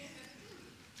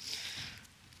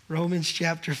 Romans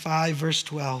chapter 5, verse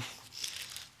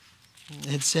 12.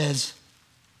 It says,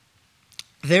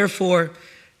 therefore,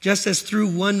 just as through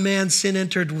one man sin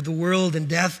entered the world, and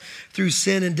death through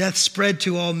sin, and death spread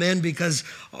to all men because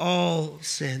all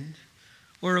sinned.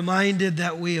 We're reminded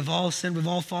that we have all sinned. We've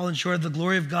all fallen short of the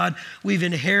glory of God. We've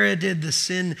inherited the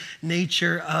sin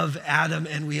nature of Adam,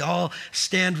 and we all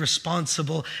stand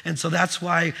responsible. And so that's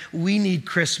why we need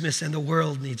Christmas and the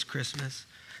world needs Christmas.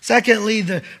 Secondly,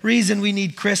 the reason we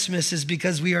need Christmas is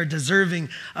because we are deserving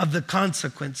of the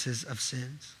consequences of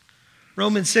sins.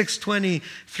 Romans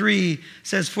 6:23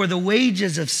 says, for the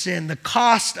wages of sin, the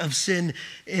cost of sin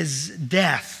is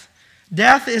death.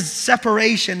 Death is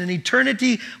separation, an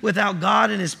eternity without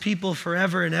God and his people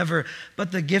forever and ever.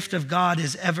 But the gift of God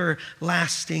is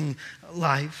everlasting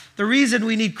life. The reason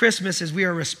we need Christmas is we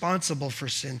are responsible for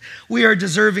sin. We are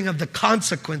deserving of the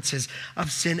consequences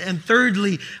of sin. And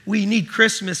thirdly, we need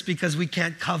Christmas because we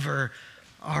can't cover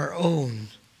our own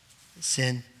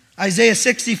sin. Isaiah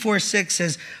 64:6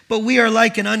 says, but we are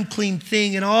like an unclean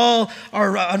thing, and all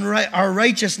our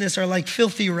righteousness are like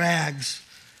filthy rags.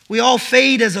 We all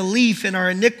fade as a leaf, and our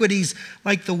iniquities,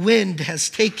 like the wind, has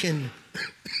taken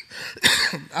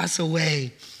us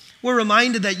away. We're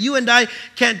reminded that you and I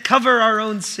can't cover our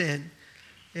own sin.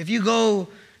 If you go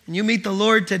and you meet the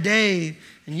Lord today,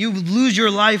 and and you lose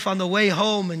your life on the way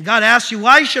home, and God asks you,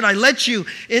 why should I let you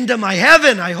into my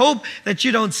heaven? I hope that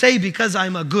you don't say, because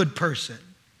I'm a good person.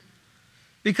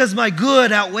 Because my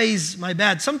good outweighs my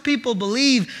bad. Some people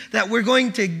believe that we're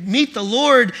going to meet the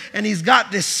Lord and He's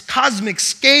got this cosmic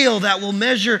scale that will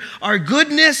measure our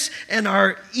goodness and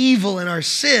our evil and our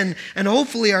sin, and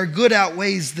hopefully our good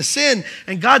outweighs the sin.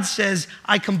 And God says,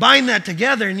 I combine that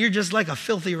together and you're just like a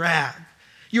filthy rag.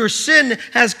 Your sin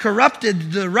has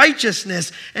corrupted the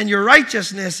righteousness, and your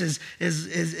righteousness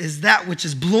is that which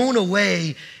is blown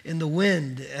away in the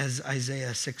wind, as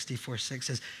Isaiah 64:6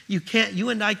 says. You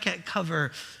and I can't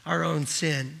cover our own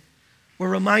sin. We're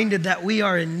reminded that we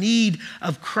are in need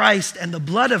of Christ and the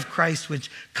blood of Christ, which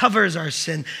covers our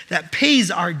sin, that pays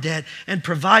our debt and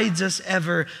provides us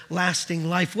everlasting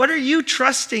life. What are you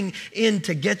trusting in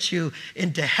to get you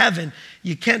into heaven?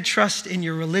 You can't trust in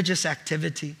your religious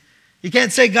activity. You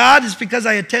can't say, God, it's because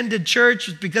I attended church,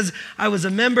 it's because I was a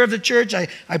member of the church,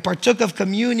 I partook of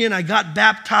communion, I got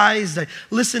baptized, I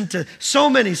listened to so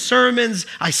many sermons,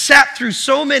 I sat through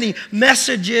so many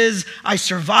messages, I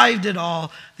survived it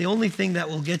all. The only thing that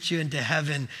will get you into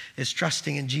heaven is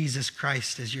trusting in Jesus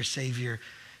Christ as your Savior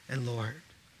and Lord.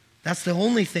 That's the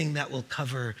only thing that will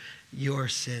cover your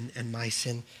sin and my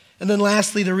sin. And then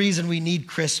lastly, the reason we need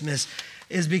Christmas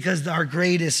is because our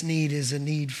greatest need is a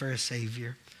need for a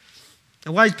Savior.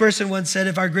 A wise person once said,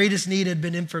 if our greatest need had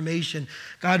been information,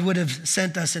 God would have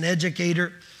sent us an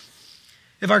educator.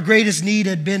 If our greatest need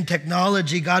had been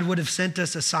technology, God would have sent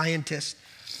us a scientist.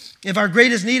 If our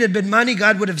greatest need had been money,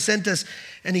 God would have sent us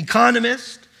an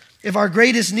economist. If our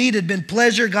greatest need had been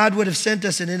pleasure, God would have sent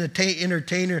us an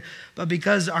entertainer. But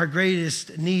because our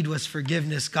greatest need was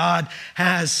forgiveness, God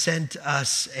has sent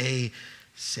us a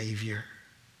Savior.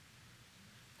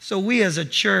 So we as a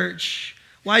church,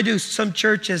 why do some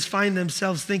churches find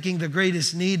themselves thinking the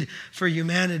greatest need for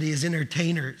humanity is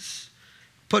entertainers?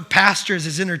 Put pastors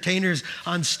as entertainers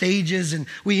on stages, and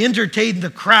we entertain the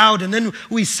crowd and then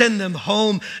we send them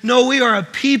home. No, we are a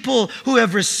people who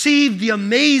have received the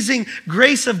amazing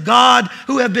grace of God,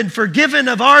 who have been forgiven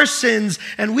of our sins,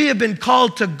 and we have been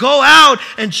called to go out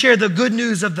and share the good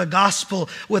news of the gospel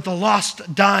with a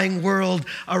lost, dying world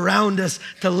around us,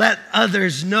 to let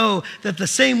others know that the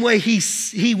same way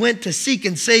he went to seek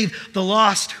and save the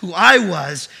lost, who I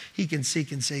was, he can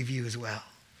seek and save you as well.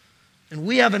 And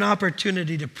we have an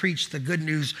opportunity to preach the good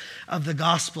news of the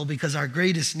gospel, because our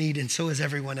greatest need, and so is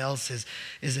everyone else's,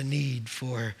 is a need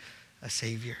for a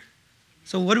Savior.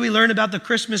 So what do we learn about the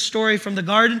Christmas story from the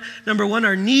garden? Number one,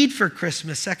 our need for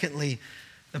Christmas. Secondly,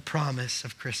 the promise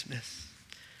of Christmas.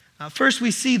 First,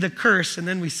 we see the curse, and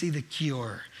then we see the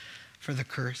cure for the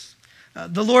curse.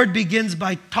 The Lord begins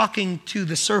by talking to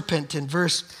the serpent in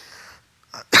verse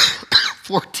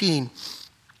 14.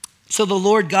 So the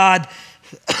Lord God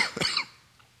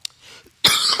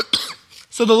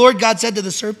said to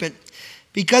the serpent,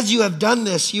 because you have done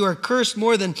this, you are cursed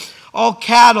more than all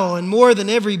cattle and more than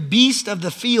every beast of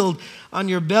the field. On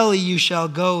your belly you shall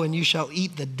go, and you shall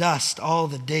eat the dust all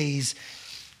the days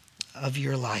of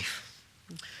your life.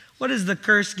 What is the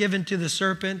curse given to the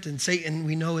serpent? And Satan,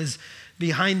 we know, is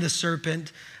behind the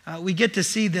serpent. We get to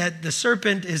see that the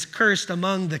serpent is cursed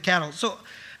among the cattle. So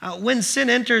when sin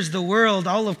enters the world,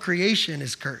 all of creation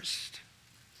is cursed.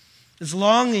 It's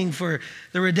longing for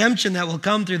the redemption that will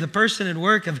come through the person and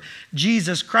work of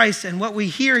Jesus Christ. And what we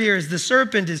hear here is the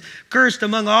serpent is cursed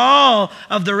among all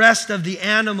of the rest of the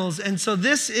animals. And so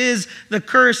this is the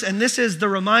curse, and this is the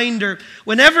reminder.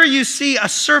 Whenever you see a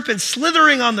serpent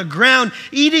slithering on the ground,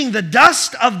 eating the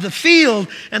dust of the field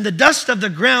and the dust of the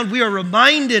ground, we are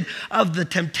reminded of the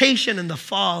temptation and the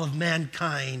fall of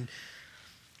mankind.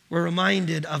 We're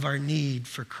reminded of our need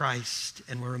for Christ,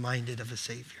 and we're reminded of a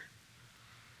Savior.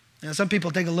 Now, some people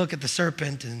take a look at the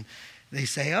serpent and they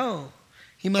say, oh,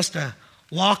 he must have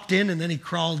walked in and then he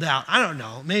crawled out. I don't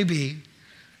know, maybe.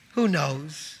 Who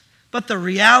knows? But the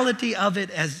reality of it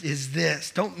is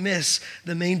this. Don't miss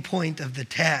the main point of the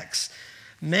text.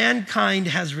 Mankind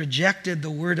has rejected the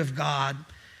word of God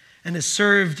and has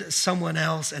served someone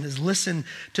else and has listened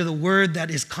to the word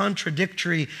that is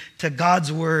contradictory to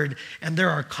God's word, and there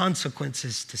are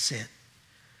consequences to sin.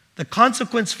 The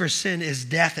consequence for sin is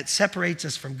death. It separates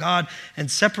us from God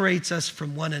and separates us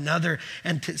from one another.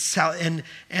 And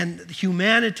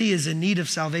humanity is in need of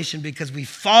salvation because we've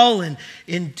fallen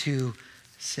into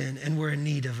sin and we're in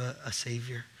need of a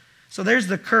Savior. So there's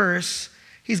the curse.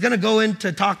 He's going to go in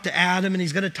to talk to Adam and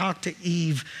he's going to talk to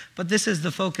Eve. But this is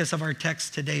the focus of our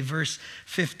text today. Verse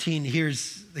 15,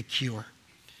 here's the cure.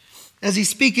 As he's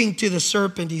speaking to the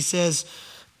serpent, he says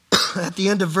at the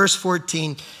end of verse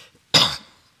 14,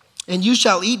 and you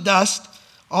shall eat dust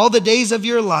all the days of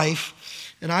your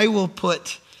life. and I will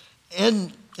put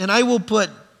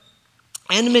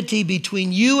enmity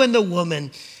between you and the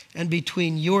woman, and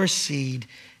between your seed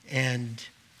and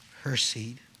her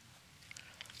seed.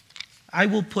 I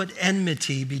will put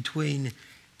enmity between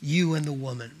you and the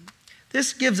woman.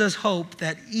 This gives us hope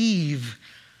that Eve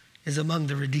is among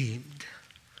the redeemed.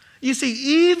 You see,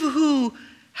 Eve, who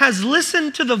has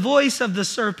listened to the voice of the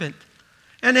serpent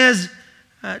and has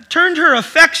turned her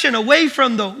affection away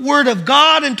from the word of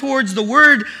God and towards the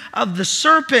word of the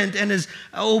serpent, and has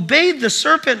obeyed the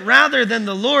serpent rather than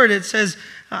the Lord, it says,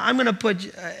 I'm going to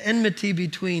put enmity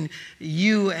between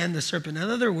you and the serpent. In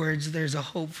other words, there's a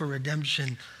hope for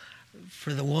redemption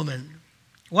for the woman.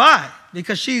 Why?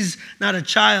 Because she's not a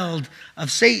child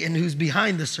of Satan who's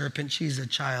behind the serpent. She's a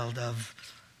child of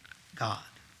God.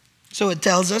 So it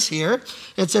tells us here,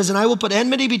 it says, and I will put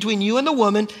enmity between you and the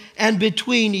woman, and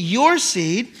between your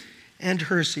seed and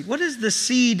her seed. What is the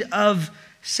seed of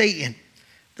Satan?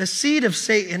 The seed of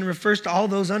Satan refers to all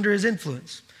those under his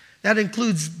influence. That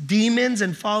includes demons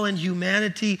and fallen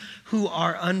humanity who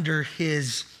are under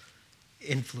his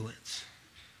influence.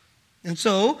 And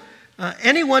so,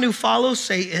 anyone who follows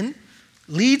Satan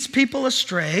leads people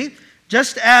astray,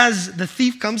 just as the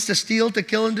thief comes to steal, to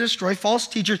kill, and destroy. False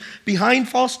teachers. Behind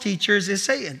false teachers is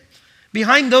Satan.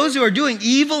 Behind those who are doing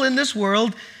evil in this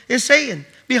world is Satan.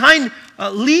 Behind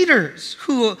leaders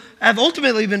who have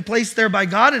ultimately been placed there by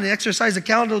God and exercise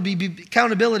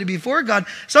accountability before God,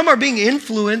 some are being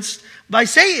influenced by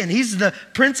Satan. He's the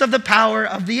prince of the power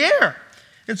of the air.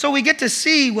 And so we get to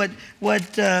see what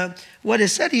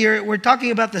is said here. We're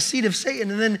talking about the seed of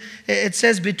Satan, and then it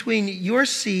says between your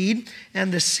seed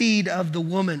and the seed of the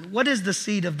woman. What is the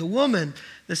seed of the woman?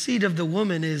 The seed of the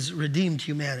woman is redeemed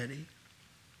humanity.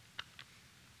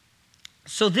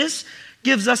 So this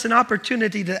gives us an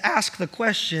opportunity to ask the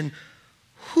question,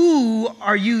 who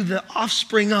are you the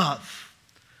offspring of?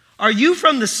 Are you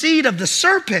from the seed of the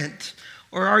serpent,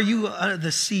 or are you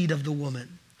the seed of the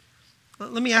woman?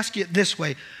 Let me ask you it this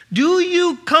way. Do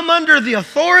you come under the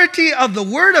authority of the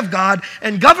Word of God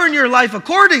and govern your life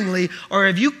accordingly, or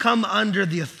have you come under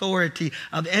the authority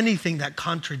of anything that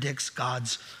contradicts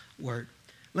God's Word?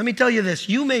 Let me tell you this.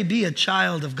 You may be a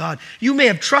child of God. You may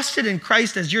have trusted in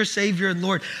Christ as your Savior and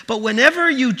Lord, but whenever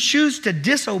you choose to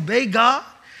disobey God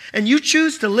and you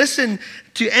choose to listen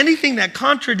to anything that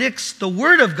contradicts the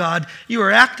Word of God, you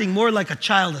are acting more like a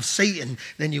child of Satan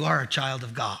than you are a child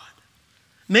of God.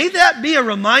 May that be a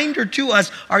reminder to us.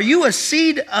 Are you a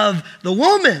seed of the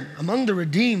woman among the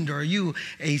redeemed, or are you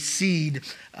a seed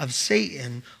of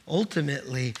Satan?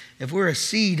 Ultimately, if we're a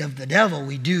seed of the devil,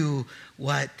 we do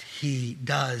what he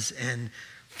does and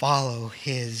follow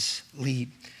his lead.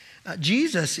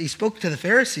 Jesus, he spoke to the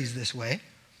Pharisees this way.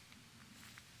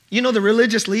 You know, the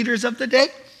religious leaders of the day?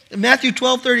 In Matthew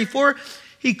 12:34,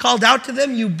 he called out to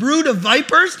them, you brood of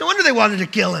vipers. No wonder they wanted to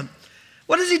kill him.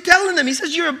 What is he telling them? He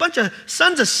says, you're a bunch of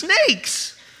sons of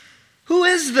snakes. Who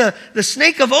is the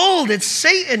snake of old? It's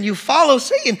Satan. You follow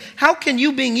Satan. How can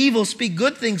you, being evil, speak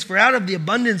good things? For out of the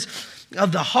abundance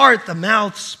of the heart, the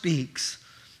mouth speaks.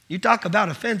 You talk about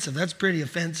offensive. That's pretty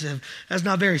offensive. That's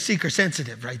not very seeker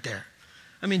sensitive right there.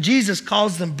 I mean, Jesus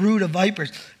calls them brood of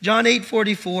vipers. John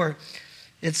 8:44,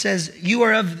 it says, you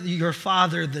are of your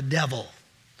father, the devil.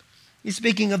 He's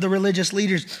speaking of the religious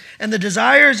leaders. And the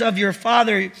desires of your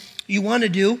father you want to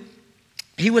do.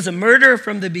 He was a murderer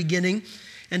from the beginning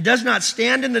and does not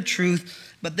stand in the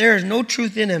truth, but there is no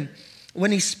truth in him.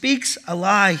 When he speaks a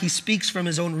lie, he speaks from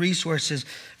his own resources,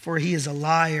 for he is a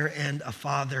liar and a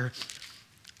father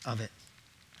of it.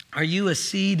 Are you a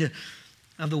seed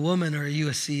of the woman, or are you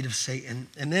a seed of Satan?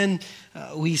 And then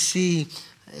we see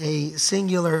a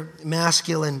singular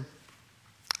masculine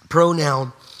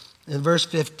pronoun. In verse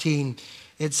 15,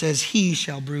 it says, he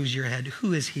shall bruise your head.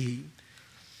 Who is he?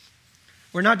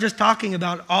 We're not just talking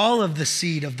about all of the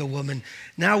seed of the woman.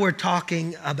 Now we're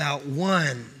talking about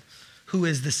one who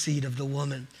is the seed of the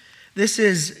woman. This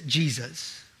is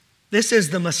Jesus. This is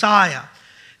the Messiah.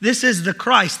 This is the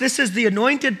Christ. This is the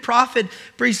anointed prophet,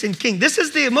 priest, and king. This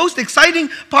is the most exciting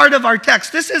part of our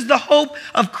text. This is the hope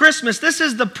of Christmas. This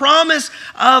is the promise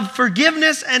of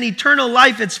forgiveness and eternal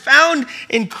life. It's found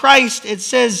in Christ. It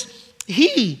says,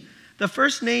 he, the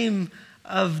first name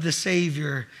of the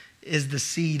Savior, is the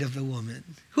seed of the woman.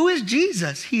 Who is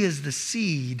Jesus? He is the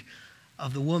seed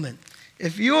of the woman.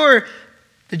 If you're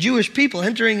the Jewish people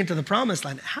entering into the promised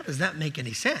land, how does that make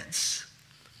any sense?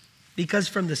 Because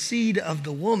from the seed of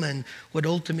the woman would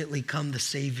ultimately come the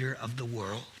Savior of the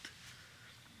world.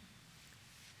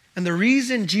 And the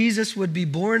reason Jesus would be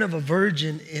born of a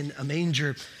virgin in a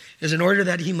manger is in order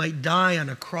that he might die on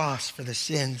a cross for the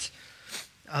sins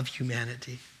of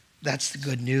humanity. That's the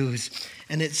good news.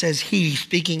 And it says he,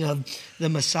 speaking of the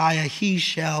Messiah, he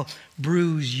shall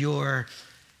bruise your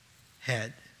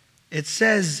head. It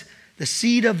says the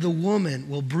seed of the woman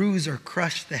will bruise or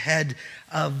crush the head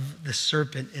of the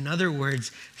serpent. In other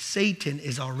words, Satan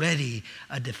is already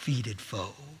a defeated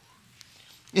foe.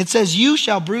 It says you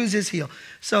shall bruise his heel.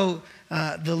 So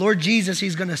the Lord Jesus,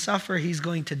 he's going to suffer, he's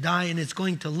going to die, and it's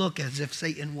going to look as if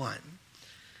Satan won.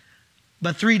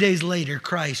 But 3 days later,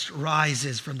 Christ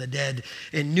rises from the dead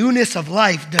in newness of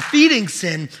life, defeating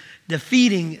sin,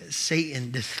 defeating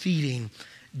Satan, defeating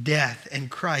death,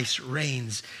 and Christ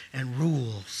reigns and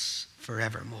rules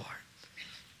forevermore.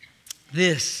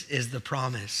 This is the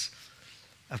promise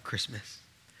of Christmas.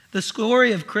 The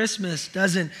story of Christmas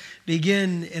doesn't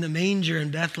begin in a manger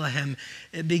in Bethlehem.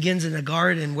 It begins in a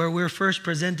garden where we're first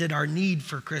presented our need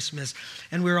for Christmas,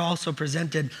 and we're also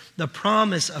presented the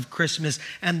promise of Christmas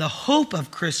and the hope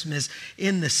of Christmas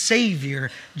in the Savior,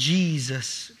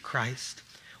 Jesus Christ.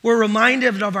 We're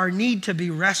reminded of our need to be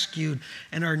rescued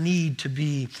and our need to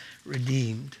be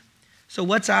redeemed. So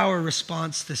what's our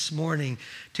response this morning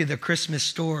to the Christmas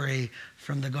story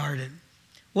from the garden?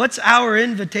 What's our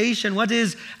invitation? What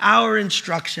is our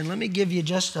instruction? Let me give you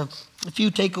just a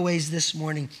few takeaways this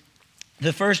morning.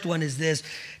 The first one is this: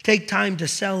 take time to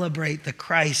celebrate the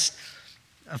Christ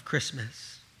of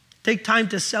Christmas. Take time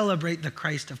to celebrate the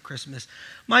Christ of Christmas.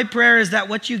 My prayer is that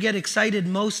what you get excited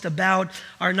most about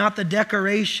are not the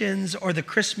decorations or the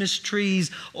Christmas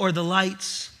trees or the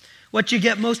lights. What you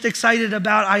get most excited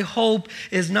about, I hope,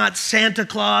 is not Santa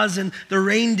Claus and the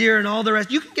reindeer and all the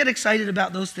rest. You can get excited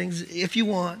about those things if you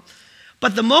want.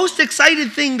 But the most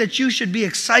excited thing that you should be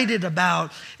excited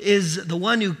about is the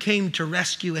one who came to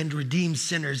rescue and redeem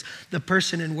sinners, the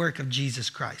person and work of Jesus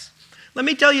Christ. Let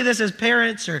me tell you this, as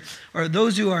parents or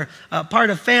those who are part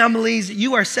of families,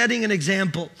 you are setting an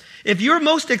example. If you're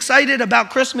most excited about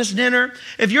Christmas dinner,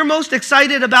 if you're most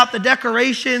excited about the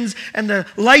decorations and the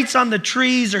lights on the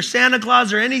trees or Santa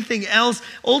Claus or anything else,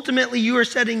 ultimately you are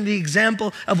setting the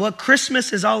example of what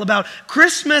Christmas is all about.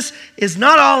 Christmas is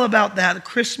not all about that.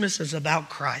 Christmas is about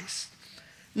Christ.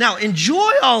 Now,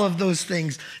 enjoy all of those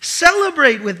things.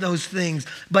 Celebrate with those things,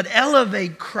 but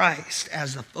elevate Christ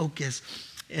as the focus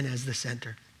and as the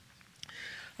center.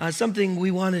 Something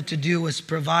we wanted to do was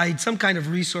provide some kind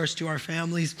of resource to our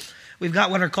families. We've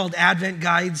got what are called Advent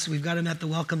guides. We've got them at the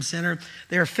Welcome Center.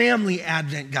 They're family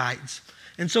Advent guides.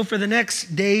 And so for the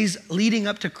next days leading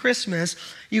up to Christmas,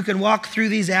 you can walk through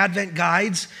these Advent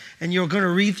guides, and you're going to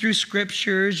read through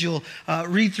scriptures. You'll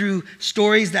read through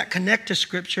stories that connect to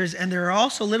scriptures. And there are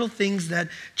also little things that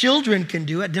children can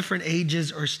do at different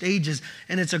ages or stages.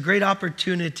 And it's a great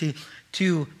opportunity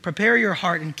to prepare your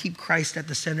heart and keep Christ at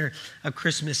the center of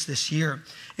Christmas this year.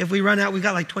 If we run out, we've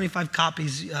got like 25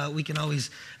 copies. We can always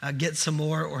get some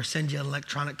more or send you an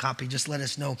electronic copy. Just let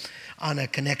us know on a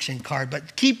connection card.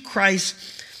 But keep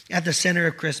Christ at the center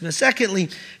of Christmas. Secondly,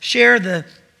 share the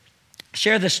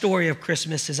story of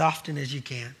Christmas as often as you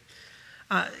can.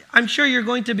 I'm sure you're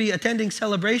going to be attending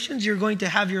celebrations. You're going to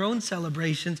have your own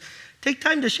celebrations. Take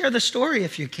time to share the story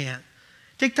if you can.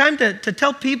 Take time to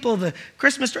tell people the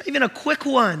Christmas story, even a quick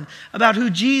one about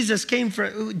who Jesus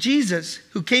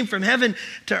who came from heaven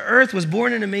to earth, was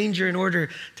born in a manger in order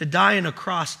to die on a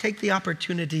cross. Take the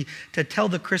opportunity to tell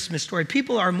the Christmas story.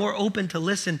 People are more open to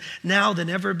listen now than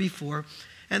ever before.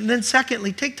 And then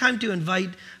secondly, take time to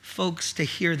invite folks to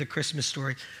hear the Christmas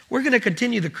story. We're going to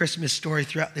continue the Christmas story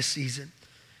throughout this season.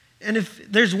 And if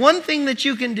there's one thing that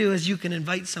you can do, is you can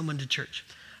invite someone to church.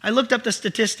 I looked up the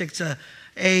statistics. A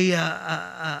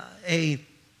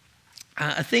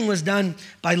thing was done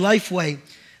by Lifeway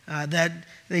that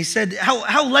they said,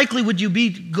 how likely would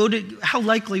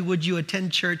you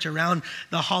attend church around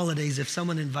the holidays if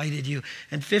someone invited you?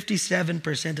 And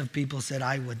 57% of people said,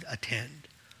 I would attend.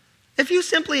 If you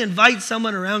simply invite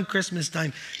someone around Christmas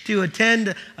time to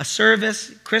attend a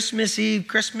service, Christmas Eve,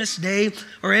 Christmas Day,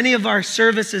 or any of our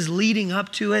services leading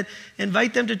up to it,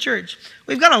 invite them to church.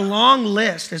 We've got a long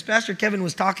list, as Pastor Kevin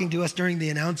was talking to us during the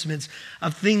announcements,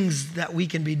 of things that we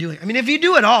can be doing. I mean, if you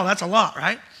do it all, that's a lot,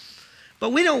 right? But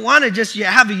we don't want to just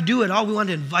have you do it all. We want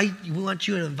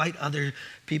you to invite other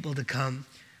people to come.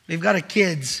 We've got a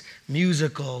kids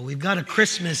musical. We've got a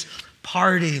Christmas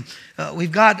party.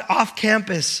 We've got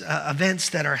off-campus events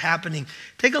that are happening.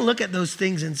 Take a look at those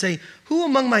things and say, who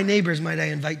among my neighbors might I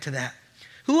invite to that?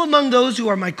 Who among those who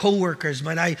are my coworkers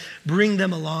might I bring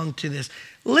them along to this?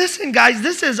 Listen, guys,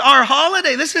 this is our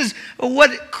holiday. This is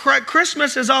what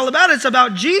Christmas is all about. It's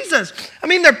about Jesus. I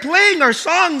mean, they're playing our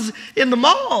songs in the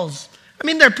malls. I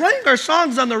mean, they're playing our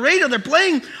songs on the radio. They're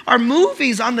playing our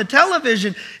movies on the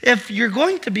television. If you're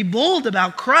going to be bold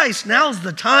about Christ, now's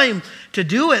the time to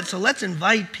do it. So let's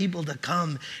invite people to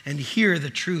come and hear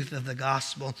the truth of the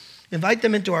gospel. Invite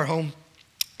them into our home.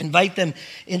 Invite them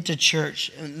into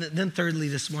church. And then thirdly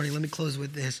this morning, let me close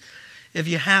with this. If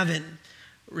you haven't,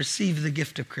 receive the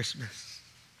gift of Christmas.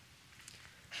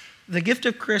 The gift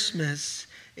of Christmas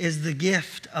is the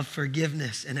gift of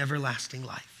forgiveness and everlasting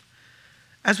life.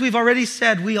 As we've already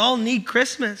said, we all need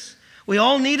Christmas. We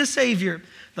all need a Savior.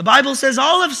 The Bible says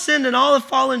all have sinned and all have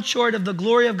fallen short of the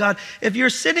glory of God. If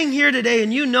you're sitting here today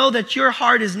and you know that your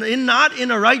heart is not in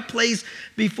a right place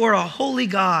before a holy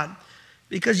God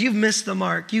because you've missed the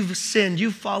mark, you've sinned,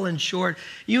 you've fallen short,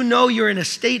 you know you're in a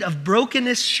state of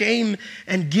brokenness, shame,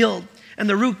 and guilt. And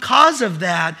the root cause of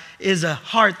that is a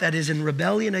heart that is in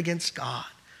rebellion against God.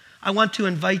 I want to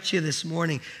invite you this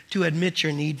morning to admit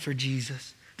your need for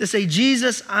Jesus. To say,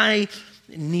 Jesus, I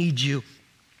need you.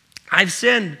 I've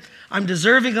sinned. I'm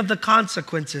deserving of the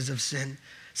consequences of sin.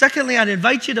 Secondly, I'd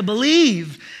invite you to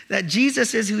believe that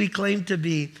Jesus is who he claimed to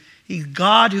be. He's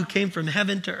God who came from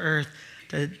heaven to earth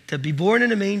to be born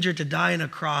in a manger, to die on a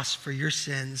cross for your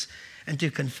sins, and to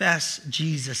confess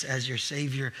Jesus as your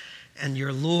Savior and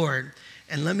your Lord.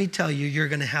 And let me tell you, you're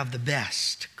going to have the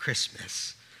best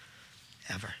Christmas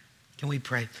ever. Can we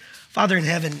pray? Father in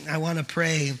heaven, I want to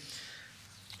pray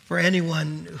for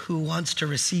anyone who wants to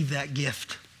receive that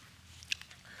gift,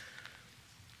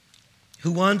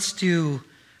 who wants to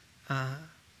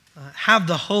have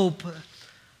the hope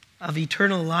of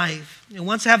eternal life, who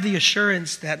wants to have the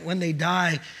assurance that when they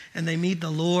die and they meet the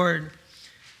Lord,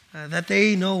 that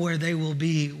they know where they will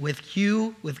be with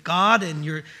you, with God, and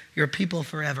your people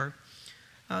forever.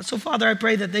 So, Father, I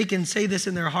pray that they can say this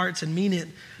in their hearts and mean it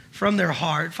from their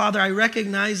heart. Father, I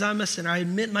recognize I'm a sinner. I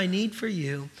admit my need for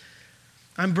you.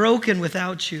 I'm broken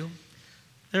without you.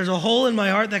 There's a hole in my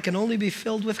heart that can only be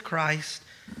filled with Christ.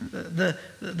 The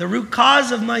root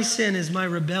cause of my sin is my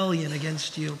rebellion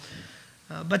against you.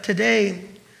 But today,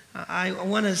 I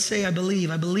want to say I believe.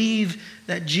 I believe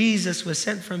that Jesus was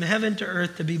sent from heaven to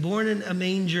earth to be born in a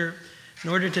manger in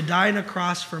order to die on a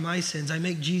cross for my sins. I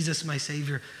make Jesus my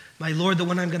Savior, my Lord, the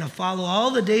one I'm going to follow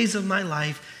all the days of my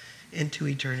life into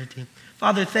eternity.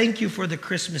 Father, thank you for the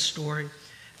Christmas story.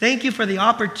 Thank you for the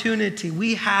opportunity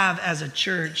we have as a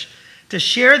church to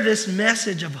share this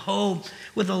message of hope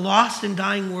with a lost and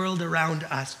dying world around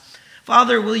us.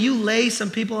 Father, will you lay some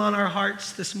people on our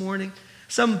hearts this morning?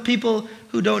 Some people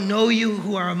who don't know you,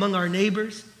 who are among our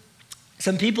neighbors.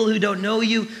 Some people who don't know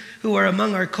you, who are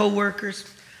among our co-workers.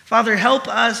 Father, help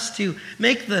us to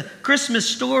make the Christmas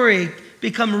story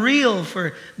become real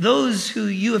for those who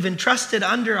you have entrusted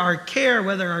under our care,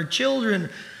 whether our children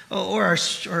or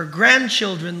our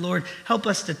grandchildren. Lord, help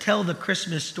us to tell the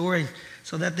Christmas story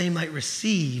so that they might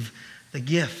receive the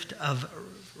gift of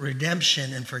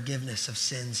redemption and forgiveness of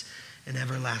sins and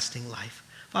everlasting life.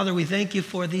 Father, we thank you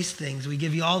for these things. We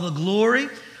give you all the glory,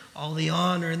 all the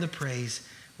honor, and the praise.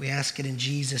 We ask it in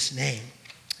Jesus' name.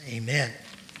 Amen.